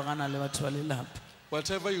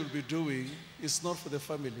 Whatever you'll be doing is not for the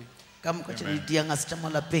family.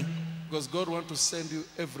 Because God wants to send you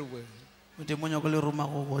everywhere. Amen.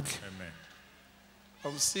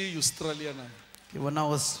 I'm seeing Australia now.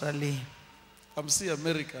 Australia. I'm seeing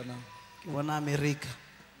America now. America.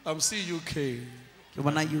 I'm seeing UK.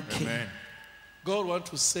 Amen. God wants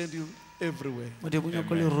to send you everywhere.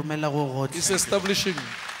 Amen. He's establishing you.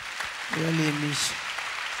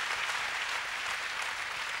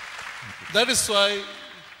 That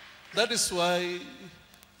is why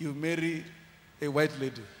you marry a white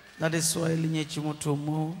lady. That is why Thank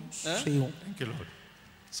you, Lord.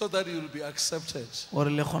 So that you will be accepted.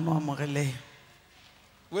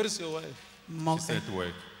 Where is your wife? She's at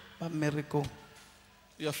work. Miracle.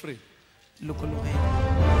 You are free. Look.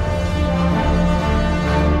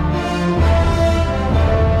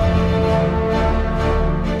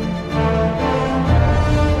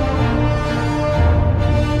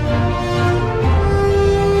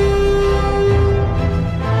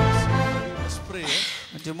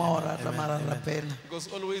 Because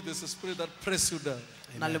always there's a spirit that presses you down.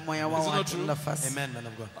 Is it not true? Amen, man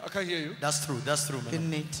of God. I can't hear you. That's true,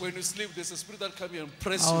 man. When you sleep, there's a spirit that comes here and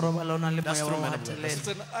presses you. That's true, man of God. It's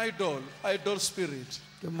an idol spirit.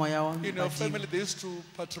 In your family, they used to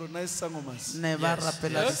patronize sangomas.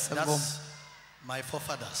 Yes, that's my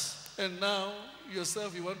forefathers. And now,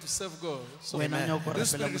 yourself, you want to serve God. So Amen.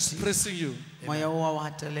 this spirit is pressing you.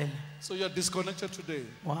 So you are disconnected today.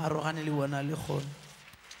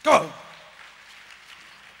 Go!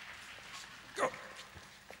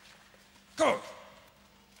 Go!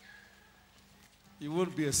 You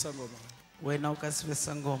won't be a sangoma.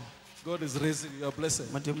 God is raising you. You are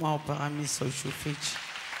blessed.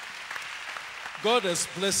 God has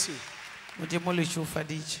blessed you.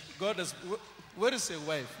 God has. Where is your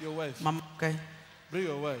wife? Your wife. Bring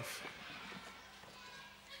your wife.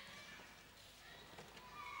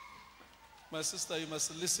 My sister, you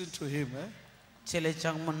must listen to him.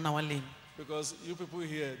 Because you people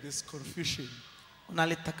here, this confusion. You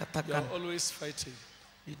are always fighting.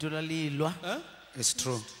 It's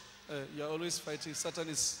true. You are always fighting. Satan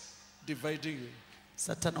is dividing you.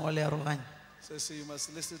 So you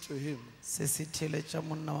must listen to him. As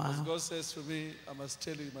God says to me, I must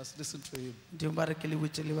tell you, you must listen to him.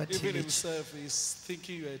 Even himself is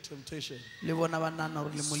thinking you are a temptation.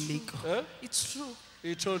 It's true.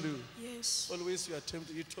 He told you. Yes. Always you are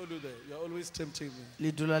tempted. He told you that you are always tempting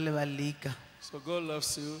me. So God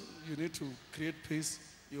loves you. You need to create peace.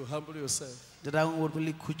 You humble yourself.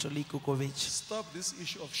 Stop this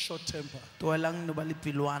issue of short temper.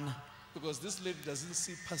 Because this lady doesn't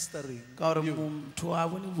see pastoring you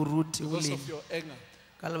because of your anger.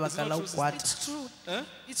 It's true. Eh?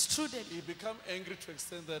 It's true, Daddy. He become angry to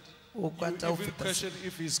extent that you even question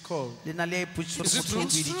if he's called. Is it true?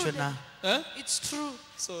 It's true. Eh? It's true.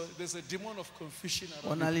 So there's a demon of confusion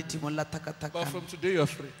around you. But from today you are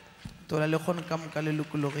free. You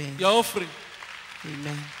are all free.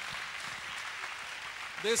 Amen.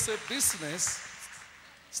 There's a business.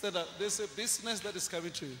 There's a business that is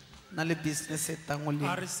coming to you. I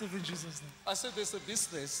receive in Jesus' name. I said there's a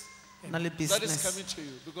business that is coming to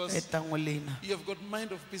you because you have got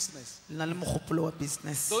mind of business.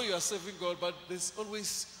 Though you are serving God, but there's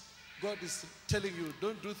always God is telling you,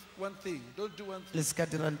 don't do one thing, don't do one thing.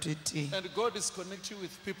 And God is connecting you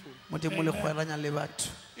with people. Amen.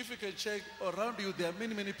 If you can check around you, there are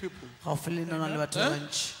many, many people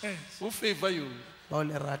who favor you.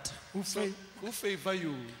 Who favor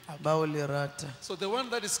you. So the one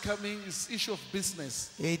that is coming is issue of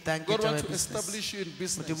business. God wants to establish you in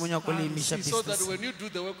business so that when you do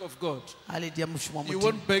the work of God, you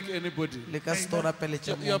won't beg anybody.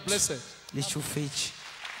 You are blessed.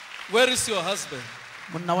 Where is your husband?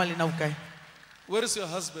 Where is your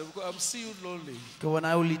husband? Because I'm seeing you lonely. I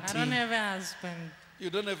don't have a husband. You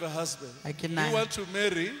don't have a husband. You want to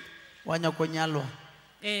marry?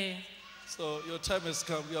 Eh. So your time has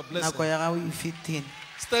come. You are blessed.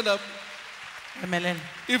 Stand up.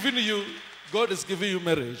 Even you, God is giving you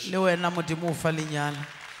marriage.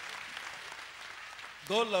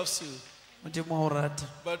 God loves you.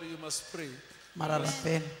 But you must pray.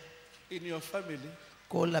 In your family,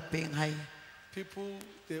 people,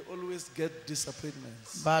 they always get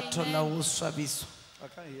disappointments. Amen. I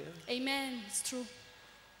can't hear. Amen. It's true.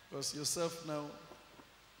 Because yourself now,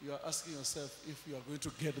 you are asking yourself if you are going to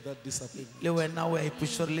get that disappointment.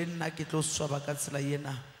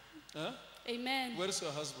 Huh? Amen. Where is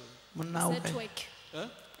your husband? He's at work. Huh?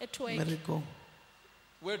 At work.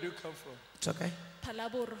 Where do you come from? It's okay.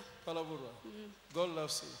 Palabura. Palabura. God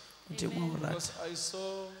loves you. Amen. Because I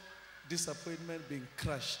saw disappointment being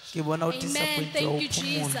crushed. Amen. Thank you,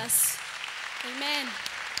 Jesus. Amen.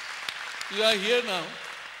 You are here now.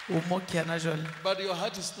 But your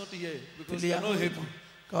heart is not here because you are not happy.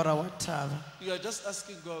 You are just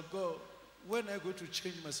asking God, God, when are you going to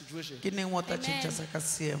change my situation? Amen.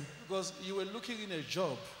 Because you were looking in a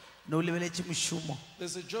job.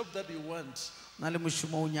 There's a job that you want that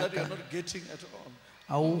you are not getting at all.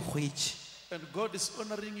 And God is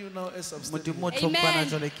honoring you now as I'm standing here. Amen.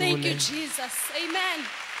 Thank you, Jesus. Amen.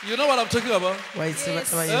 You know what I'm talking about? Yes.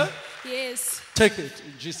 Huh? Yes. Take it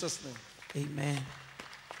in Jesus' name. Amen.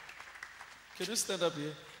 Can you stand up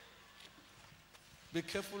here? Be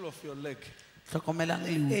careful of your leg.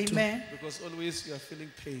 Amen. Because always you are feeling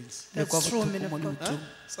pains. That's true, man of God. Huh?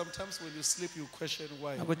 Sometimes when you sleep, you question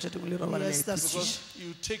why. Yes, that's true. Because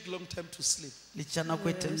you take long time to sleep. Yes.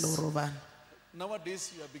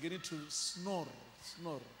 Nowadays, you are beginning to snore.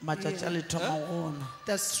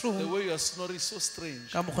 That's true. The way you are snoring is so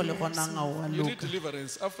strange. You need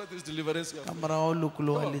deliverance. After this deliverance, you are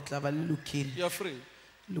free. You are free.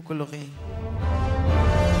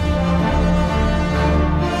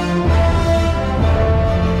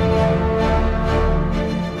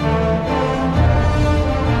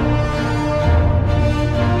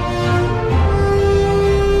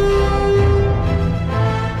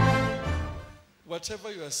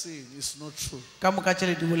 Whatever you are saying is not true.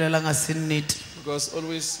 Because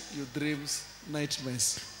always you dreams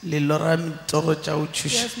nightmares. Yes,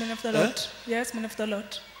 man of the Lord. Yes, man of the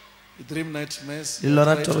Lord. You dream nightmares. You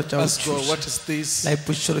try to ask God, what is this? Yes,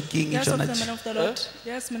 of the man of the Lord.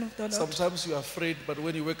 Yes, man of the Lord. Sometimes you are afraid, but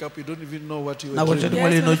when you wake up, you don't even know what you Yes, are dreaming.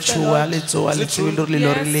 man of the Lord. Is it true?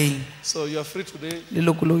 Yes. So you are free today. You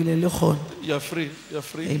You are free. You are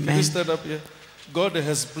free. Can you stand up here? God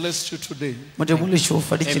has blessed you today. Amen.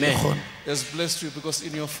 He has blessed you because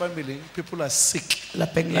in your family, people are sick.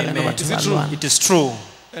 Amen. Is it true? It is true.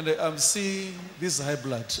 And I'm seeing this high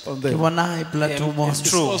blood on them. It's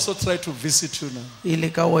true. Also try to visit you now. Because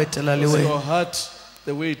your heart,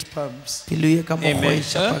 the way it pumps. Amen.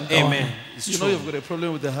 Amen. It's You know true. you've got a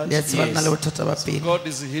problem with the heart. Yes. So God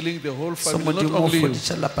is healing the whole family, not only you.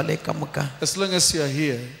 As long as you are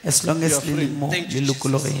here, you are free. Thank you, Jesus.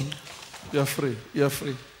 You are free. You are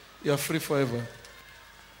free. You are free forever.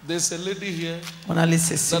 There's a lady here that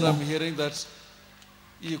I'm hearing that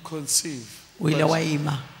you conceive. but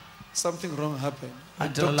something wrong happened. The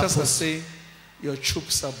doctors are saying your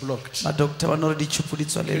tubes are blocked.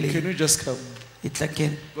 Can you just come?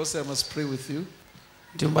 Because I must pray with you.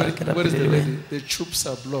 Where is the lady? The tubes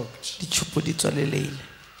are blocked.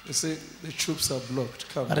 They say the tubes are blocked.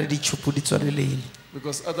 Come.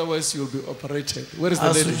 Because otherwise you'll be operated. Where is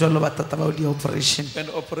the lady? And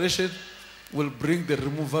operation will bring the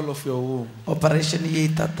removal of your womb. The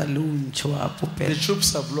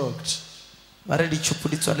tubes are blocked.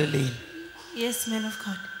 Yes, man of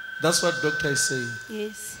God. That's what doctor is saying.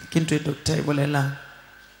 Yes.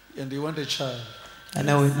 And you want a child.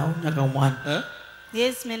 Huh?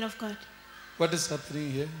 Yes, man of God. What is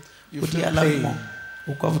happening here? You feel pain.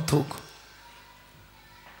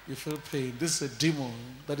 You feel pain. This is a demon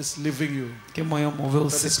that is leaving you.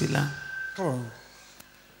 Come on.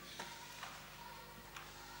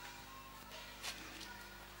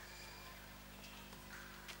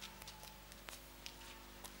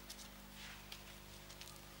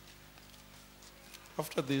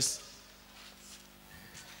 After this,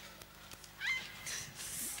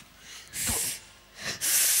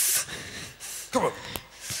 come on.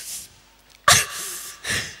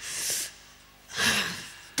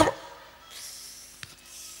 Come on.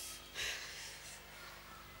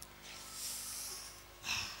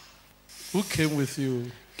 Who came with you?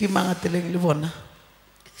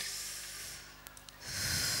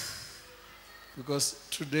 Because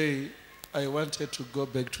today I want her to go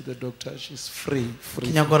back to the doctor. She's free.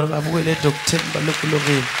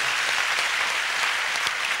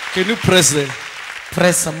 Can you press there?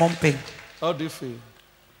 Press a momping. How do you feel?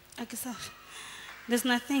 There's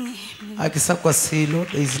nothing.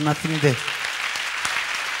 There is nothing there.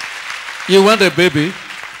 You want a baby?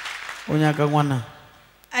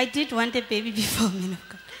 I did want a baby before, man of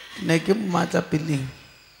God.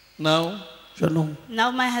 Now?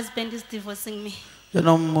 Now my husband is divorcing me.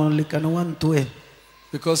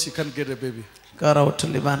 Because you can't get a baby. I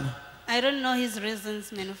don't know his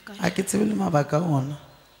reasons, man of God.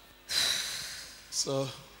 So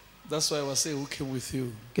that's why I was saying, who came with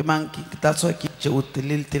you?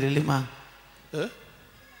 Huh?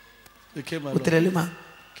 You came alone.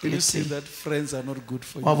 Can you see that friends are not good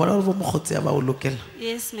for you?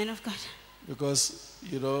 Yes, man of God. Because,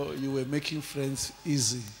 you know, you were making friends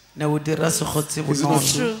easy. Is it not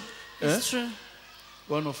true? It's true.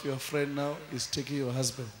 One of your friends now is taking your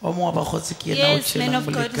husband. Yes, man of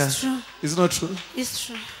God, it's true. Is it not true? It's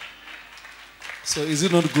true. So is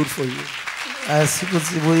it not good for you?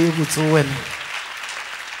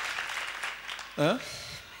 Huh?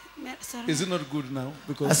 Sorry. Is it not good now?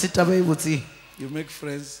 Because you make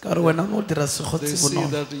friends. They see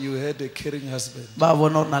that you had a caring husband. Now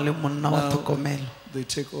they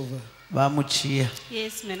take over.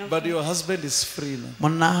 Yes, man of But God. your husband is free now.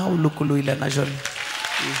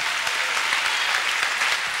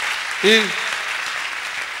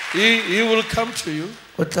 He will come to you.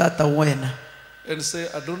 and say,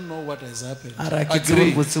 I don't know what has happened. Ara ke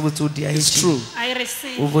Agree. tsebotse o It's true. I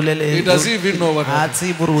receive. O bolele He doesn't even know what a happened.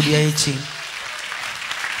 tsebe gore o diaetseng.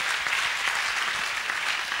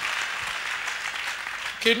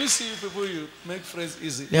 Can you see people you make friends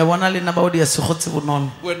easy? Le a bona le nna ba o dia se gotse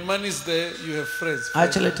bonolo. When money is there, you have friends. A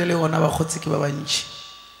tšhelete le gona ba gotse ke ba bantši.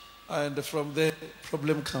 And from there,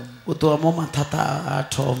 problem come. O toa mo mathata a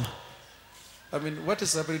thoma. I mean, what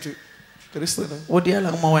is happening to you? Christina, O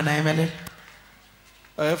dialang mo wena emelele.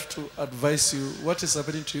 I have to advise you, what is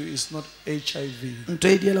happening to you is not HIV. Ntho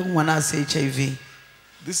e dialang ngwana a se HIV.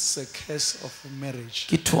 This is a case of marriage.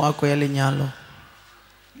 Ke thoako ya lenyalo.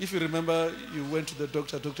 If you remember, you went to the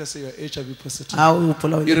doctor said you're HIV positive. A o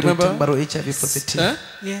gopola o You le doctor remember? ba re HIV positive.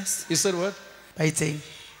 Yes. He said what? Ba itseng.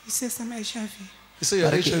 He says I'm HIV. He said you're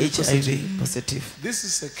Ba re ke HIV positive. HIV positive. This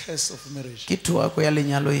is a case of marriage. Ke thoako ya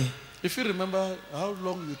lenyalo e. If you remember how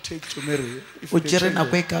long you take to marry, if O you can tšere change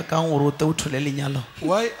nako e it, ka kang gore o te o thole lenyalo.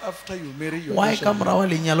 why after you marry you're Why ka HIV? morago wa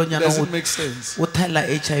lenyalo nyana Doesn't make sense. o thaela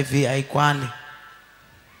HIV a ikwale.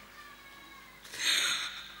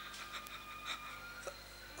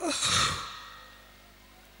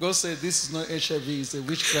 God said this is not HIV, it's a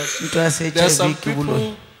witchcraft. Ntho ya se There are some HIV ke people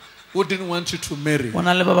boloi. who didn't want you to marry. Go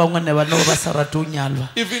na le ba bangwe ne ba no ba sa rate o nyalwa.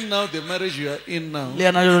 Even now, the marriage you are in now, Le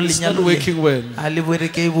yana le it's not lenyalo working well. a le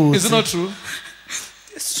boereke e botse. Is it not true?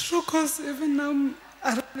 It's true because even now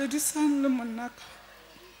I already signed the monarch.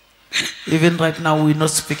 Even right now we're not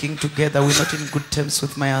speaking together. We're not in good terms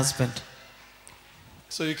with my husband.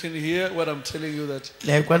 So you can hear what I'm telling you that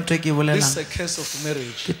Le kwa ntho e ke this is bolelang. a case of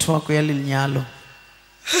marriage. Ke thoako ya lenyalo.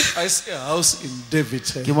 I see a house in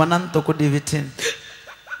Davidton. Ke bona ntlo ko Davidton.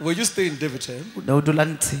 Will you stay in Davidton? O dula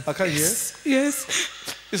ntse. I can't hear. Yes.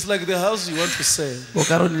 It's like the house you want to sell. O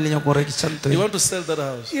ka re o le nyaka go rekisa ntlo e. You want to sell that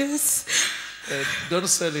house. Yes. Don't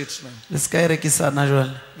sell it now. Le ska e rekisa na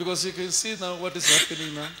jwale. Because you can see now what is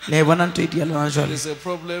happening now. Le bona ntho e dialang jwale. There's a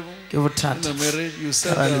problem Ke bothata. in the marriage. You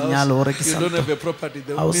sell Ka ra the lenyalo o house. rekisa You don't ntlo. have a property.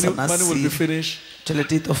 The Ha o sa na money will be seed. finished.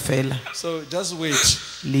 Tšhelete e tlo fela. So just wait.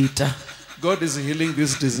 Lita. God is healing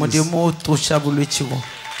this disease. Modimo o tosha bolwetse bo.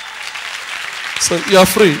 So you are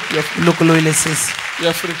free. You are free. Lokoloile sese. You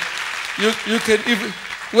are free. You can even.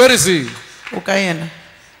 Where is he? O ka yena.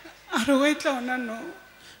 I don't wait on no.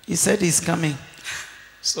 He said he's coming.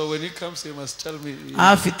 So when he comes, he must tell me.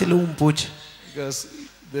 A fitile o mpotše. Because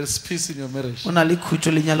there's peace in your marriage. O na le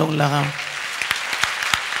khutšo lenyalong la gago.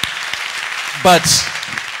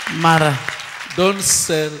 But Mara. don't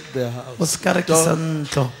sell the O house. ska rekisa Don't-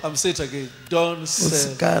 ntlo. I'm saying it again. Don't O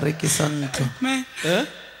sell. ska rekisa ntlo. Man. Eh?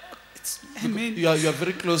 Amen. You are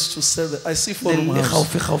very close to sell. I see Le forum le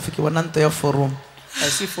house. gaufi ke bona ntlo ya forum. I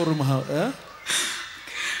see forum house. Eh?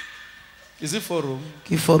 Is it forum?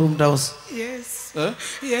 Ke forum house. Yes. Eh?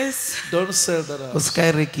 Yes. Don't sell that O house. ska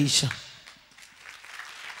e rekiša.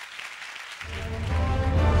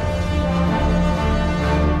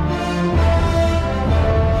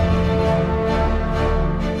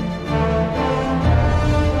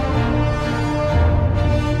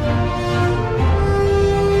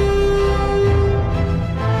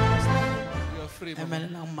 You are free. Mama.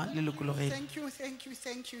 Emelela mma le lokologile. Thank you, thank you,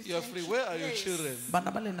 thank you. You are thank free. you. Where are your Yes. children?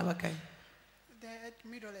 Bana ba lena ba kae? They're at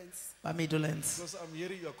Middlelands. Ba Midlands. Because I'm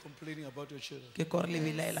hearing you are complaining about your children. Ke kore le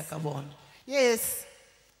belaela ka bona. Yes.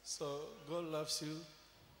 So God loves you.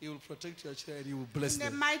 He will protect your children and He will bless In the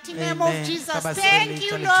them. mighty name Amen. of Jesus. Ka ba Thank sireletša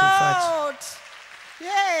you, le tšhofatša. Lord.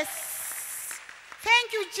 Yes.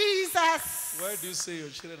 Thank you, Jesus. Why do you say your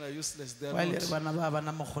children are useless? They are Wa le re not. bana ba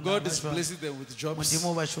bana mogolo God ba is jwang. blessing them with jobs.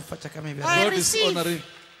 Modimo o ba šofatša ka I mebereko. God is receive. honoring.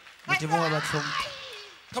 Modimo wa ba hlompha.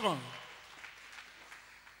 Come on.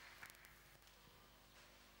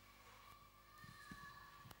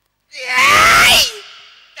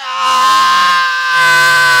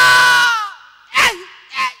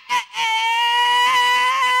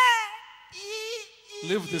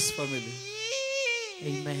 Leave this family.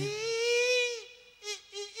 Amen.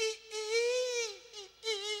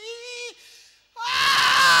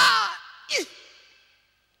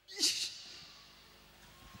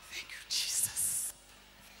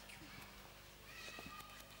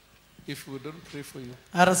 If we don't pray for you,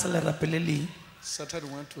 A re se le rapelele.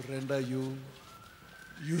 Satan want to render you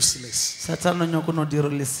useless. Satana o nyaka o no dira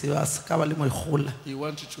leseo a se ka ba le mo igola. He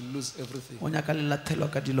wants you to lose everything. O nyaka le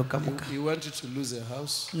lathelwa ka dilo ka moka. He wants you to lose a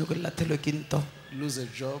house, O nyaka le lathelwe ke ntho. lose a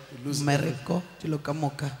job, lose everything. Mmereko dilo ka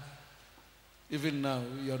moka. Even now,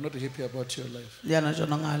 you are not happy about your life Le yana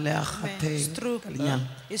jona nga le a Amen. It's gatheng true. ka lenyalo.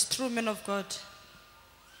 It's true, man of God.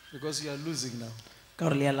 because you are losing now. Ka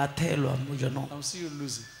gore le a lathelwa mo jonong. I'm seeing you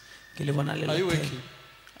losing. Ke le bona le Are you lathelwa. working?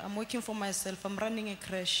 I'm working for myself. I'm running a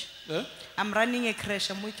crash. Eh? I'm running a crash.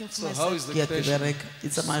 I'm working for So myself. how is the crash?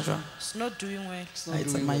 It's not doing well. It's not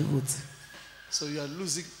doing well. So you are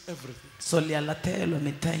losing everything.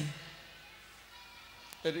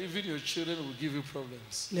 And even your children will give you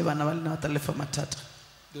problems.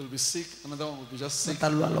 They'll be sick, another one will be just sick. So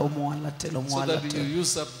that you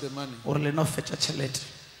use up the money.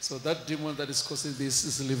 So that demon that is causing this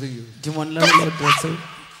is leaving you. Demon What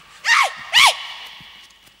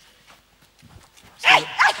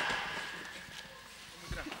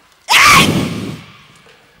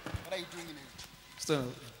are you doing in it? Stand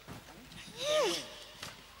up.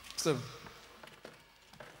 Stand up.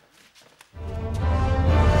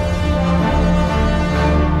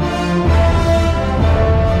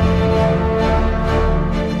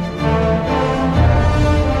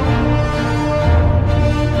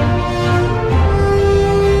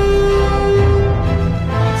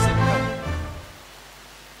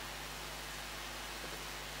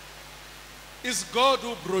 It's God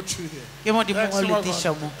who brought you here. Amen.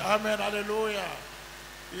 Hallelujah.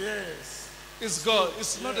 Yes. It's God.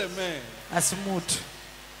 It's not a man.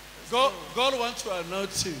 God wants to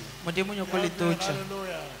anoint you. Amen.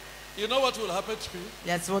 Hallelujah. You know what will happen to you?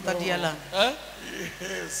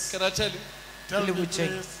 Yes. Can I tell you? Tell me, please.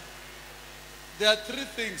 There are three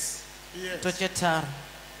things. Yes.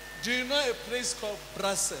 Do you know a place called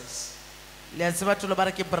Brussels?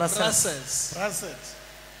 Brussels.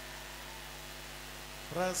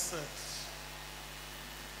 Brussels.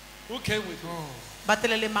 Who came with you?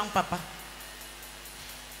 Papa.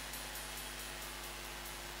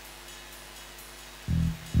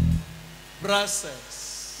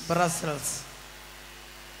 Brussels.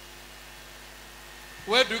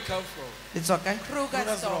 Where do you come from? It's okay.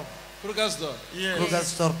 Krugersdorp. Yes.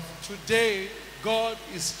 Krugersdorp. Today, God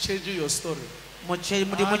is changing your story.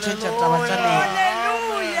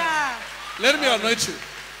 Hallelujah. Let me anoint you.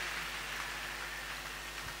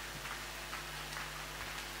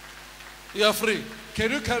 You are free. Can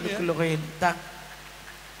you come here?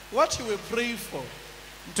 What you were praying for,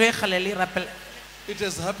 it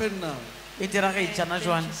has happened now. Because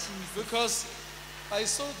I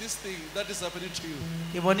saw this thing that is happening to you.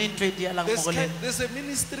 There's a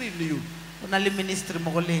ministry in you. And that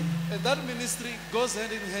ministry goes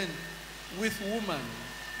hand in hand with women.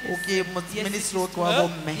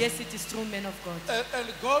 Yes, it is true, man of God. And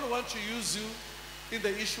God wants to use you in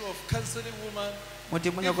the issue of counseling women.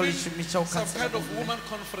 Even some kind of woman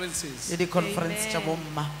conferences. Amen.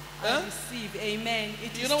 I receive. Amen.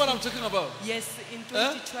 You know what I'm talking about? Yes, in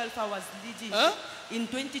 2012 I was leading. In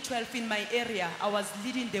 2012 in my area, I was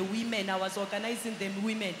leading the women. I was organizing the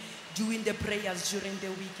women doing the prayers during the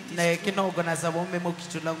week. It is true.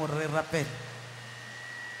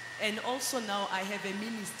 And also now I have a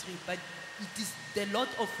ministry, but it is the lot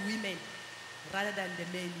of women rather than the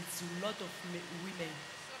men. It's a lot of women.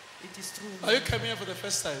 It is true. Are you coming here for the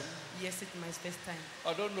first time? Yes, it's my first time.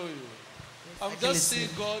 I don't know you. I'm just seeing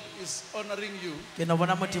God is honoring you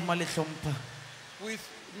with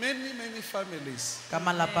many, many families.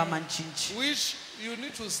 Which you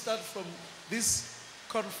need to start from this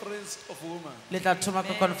conference of women.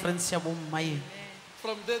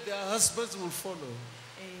 From there, their husbands will follow.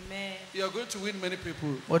 Amen. You are going to win many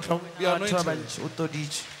people. Be anointed.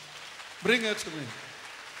 Bring her to me.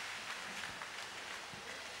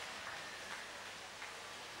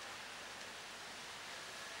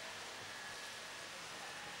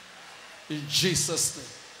 In Jesus'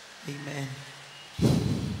 name. Amen.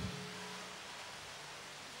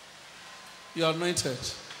 You are anointed.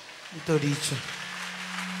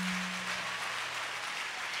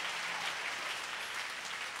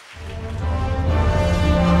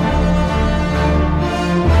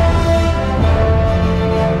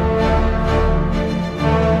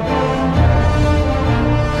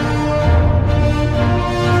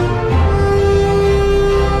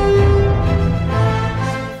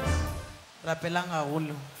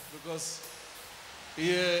 Because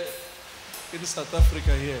here in South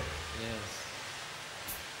Africa here,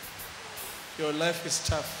 your life is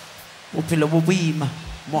tough.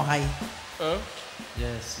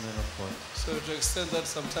 Yes, man of God. So to extent that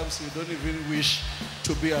sometimes you don't even wish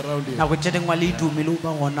to be around here.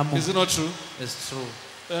 Is it not true? It's true.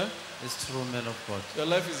 It's true, man of God. Your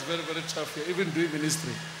life is very, very tough here. Even doing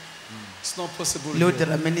ministry, it's not possible. Yeah,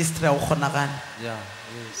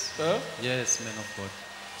 yes. Yes, man of God.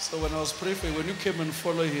 So when I was praying for you, when you came and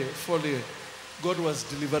fall here, God was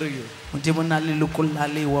delivering you.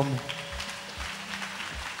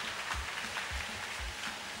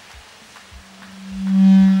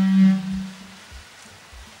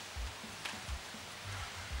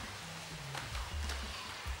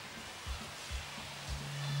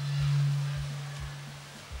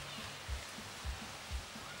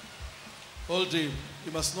 Hold him.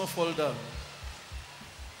 He must not fall down.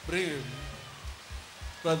 Bring him.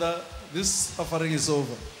 Brother, this suffering is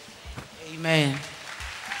over. Amen.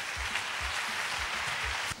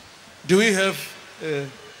 Do we have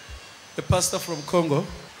a pastor from Congo?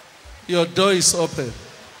 Your door is open.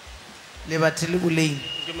 Thank you,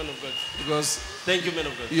 man of God. Because Thank you, man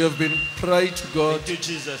of God. you have been praying to God. Thank you,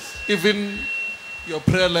 Jesus. Even your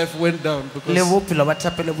prayer life went down because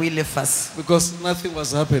nothing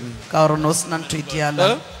was happening.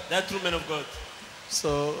 Huh? That's true, man of God.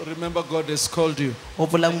 So remember, God has called you.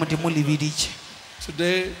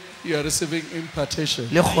 Today you are receiving impartation.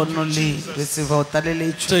 Take.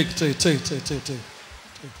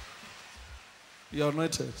 You are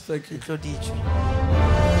anointed. Thank you.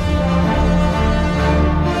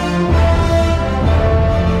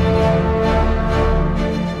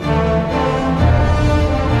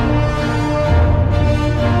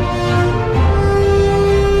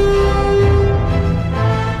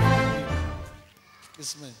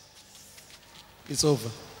 This man, it's over.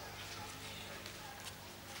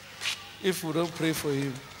 If we don't pray for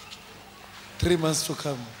him, 3 months to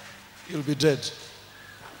come, he'll be dead.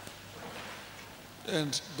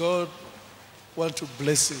 And God wants to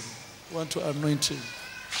bless him, wants to anoint him.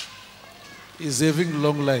 He's having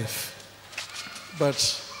long life,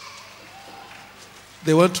 but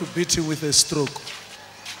they want to beat him with a stroke.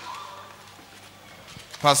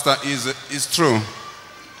 Pastor, is true.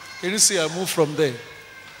 Can you see I moved from there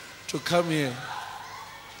to come here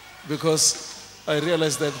because I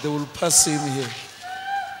realized that they will pass him here.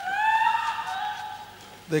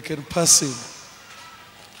 They can pass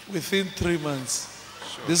him. Within 3 months,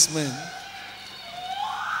 this man,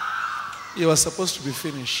 he was supposed to be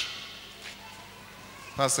finished.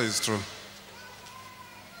 Pastor, is true.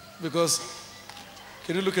 Because,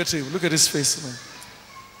 can you look at him? Look at his face, man.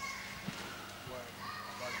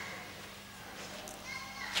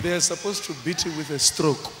 They are supposed to beat him with a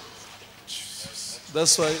stroke.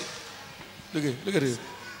 That's why, look at him.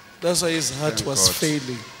 That's why his heart was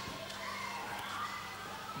failing.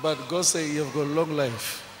 But God said, you have got long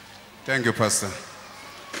life. Thank you, Pastor.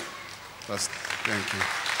 Pastor, thank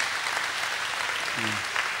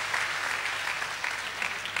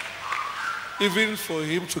you. Even for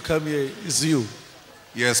him to come here is you.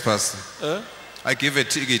 Yes, Pastor. Huh? I give a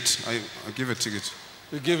ticket. I give a ticket.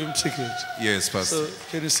 You gave him ticket. Yes, Pastor. So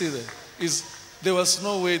can you see that? There was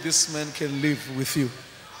no way this man can live with you.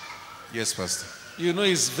 Yes, Pastor. You know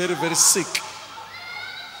he's very, very sick.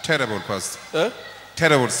 Terrible, Pastor. Huh?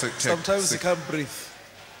 Terrible sick. Sometimes sick. he can't breathe.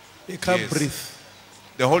 He can't breathe.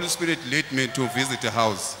 The Holy Spirit led me to visit a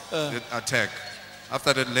house, that attack.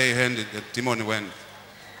 After that lay hand, the demon went.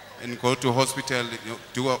 And go to hospital,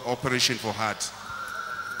 do an operation for heart.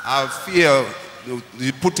 I fear,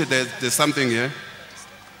 you put there's something here.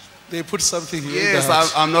 They put something here.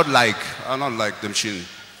 Yes, I'm not like the machine.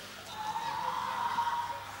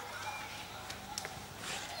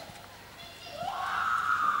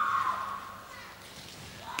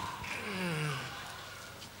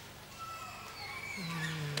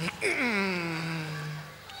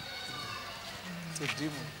 It's a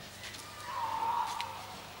demon.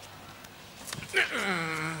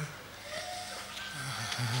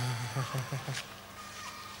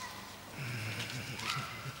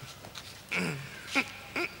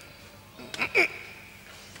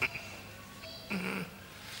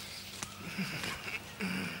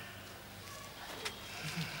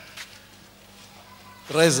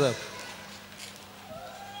 Rise up.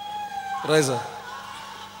 Rise up.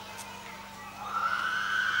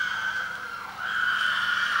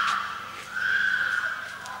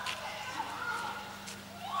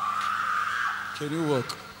 Can you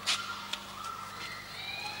walk?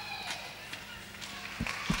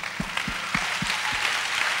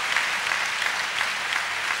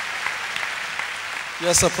 You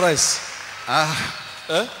are surprised?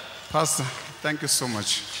 Pastor, thank you so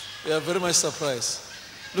much. You are very much surprised.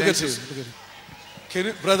 Look at him. Look at him. Can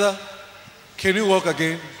you, brother? Can you walk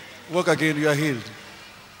again? Walk again. You are healed.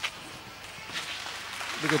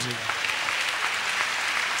 Look at him.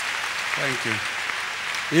 Thank you.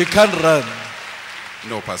 He can't run.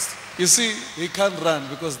 No, Pastor. You see, he can't run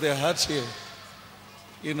because they're hurt here.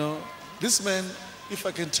 You know, this man, if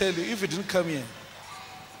I can tell you, if he didn't come here,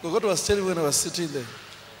 God was telling me when I was sitting there,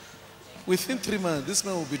 within 3 months, this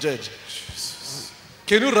man will be dead. Jesus.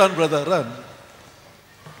 Can you run, brother? Run.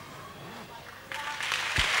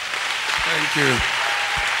 Thank you.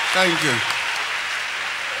 Thank you.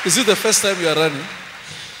 Is it the first time you are running?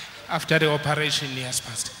 After the operation, yes,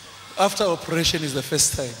 Pastor. After operation is the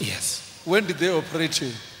first time? Yes. When did they operate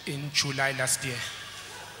you? In July last year.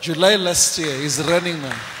 July last year. He's running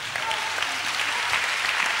now.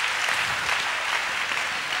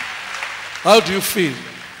 How do you feel?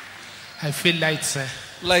 I feel light, sir.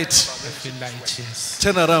 Light. I feel light, yes.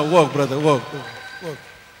 Turn around, walk, brother, walk. Walk.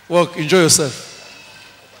 Walk, enjoy yourself.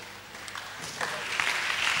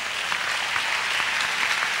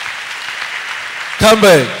 Come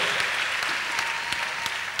back.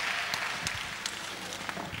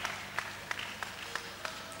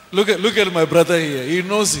 Look at my brother here. He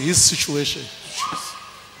knows his situation.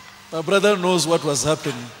 My brother knows what was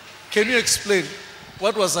happening. Can you explain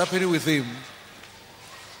what was happening with him?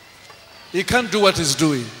 He can't do what he's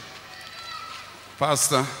doing.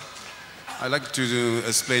 Pastor, I like to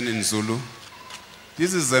explain in Zulu.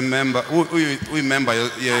 This is a member, we member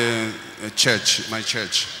your church, my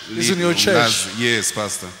church. Is in your church? Yes,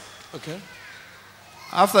 Pastor. Okay.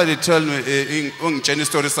 After they tell me, in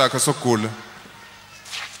story so cool,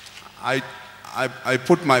 I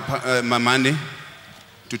put my money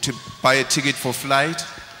to buy a ticket for flight,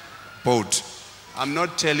 boat. I'm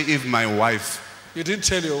not telling if my wife. You didn't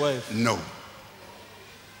tell your wife? No.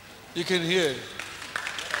 You can hear.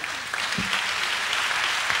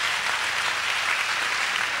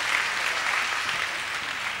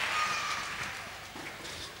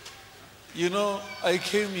 You know, I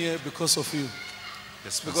came here because of you.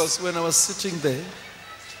 Yes, because when I was sitting there,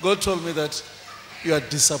 God told me that you are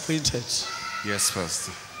disappointed. Yes,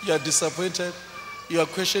 Pastor. You are disappointed. You are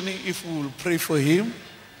questioning if we will pray for him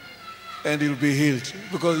and he'll be healed.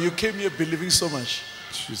 Because you came here believing so much.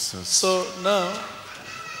 Jesus. So now,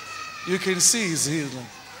 you can see he's healed now.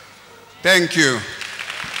 Thank you.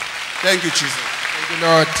 Thank you, Jesus. Thank you,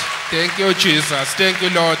 Lord. Thank you, Jesus. Thank you,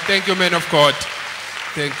 Lord. Thank you, man of God.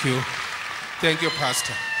 Thank you. Thank you,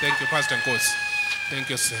 Pastor. Thank you, Pastor Nkos. Thank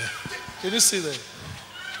you, sir. Can you see that?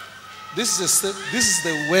 This is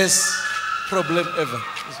the worst problem ever.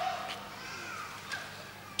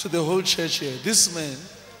 To the whole church here. This man,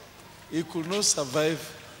 he could not survive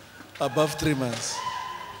above 3 months.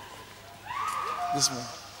 This man.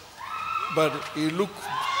 But he looked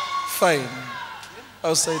fine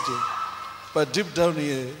outside here. But deep down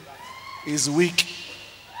here, he's weak,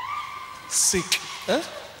 sick. Huh?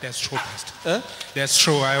 That's true, Pastor. Huh? That's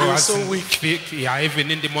true. I You're was so weak. Yeah, even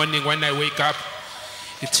in the morning when I wake up,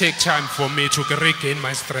 it takes time for me to regain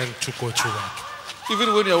my strength to go to work.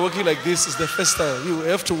 Even when you're walking like this, it's the first time. You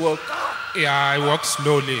have to walk. Yeah, I walk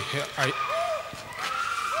slowly.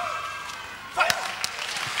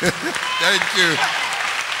 Thank you.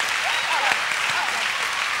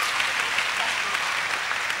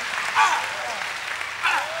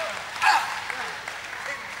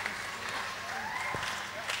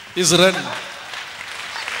 He's running.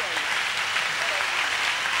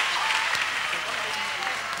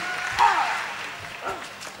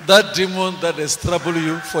 That demon that has troubled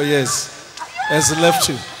you for years has left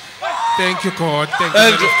you. Thank you, God. Thank you,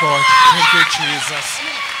 Lord of God. Thank you, Jesus.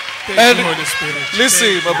 Thank you, Holy Spirit. Listen,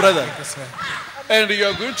 Thank my you. brother. Thank you, sir. And you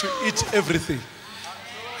are going to eat everything.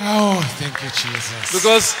 Oh, thank you, Jesus.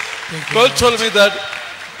 Because Thank you, God Lord. told me that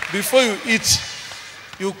before you eat,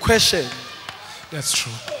 you question. That's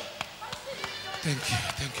true. Thank you.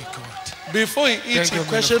 Thank you, God. Before you eat, Thank you man of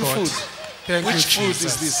question God. food. Thank Which you, food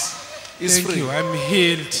Jesus. is this? It's Thank free. you. I'm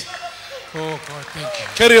healed. Oh, God, thank you.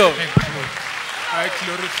 Carry on. Thank you. I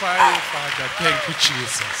glorify you, Father. Thank you,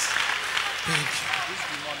 Jesus. Thank you.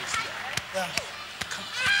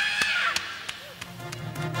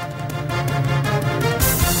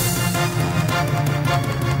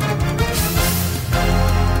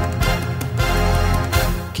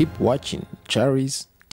 Keep watching Charis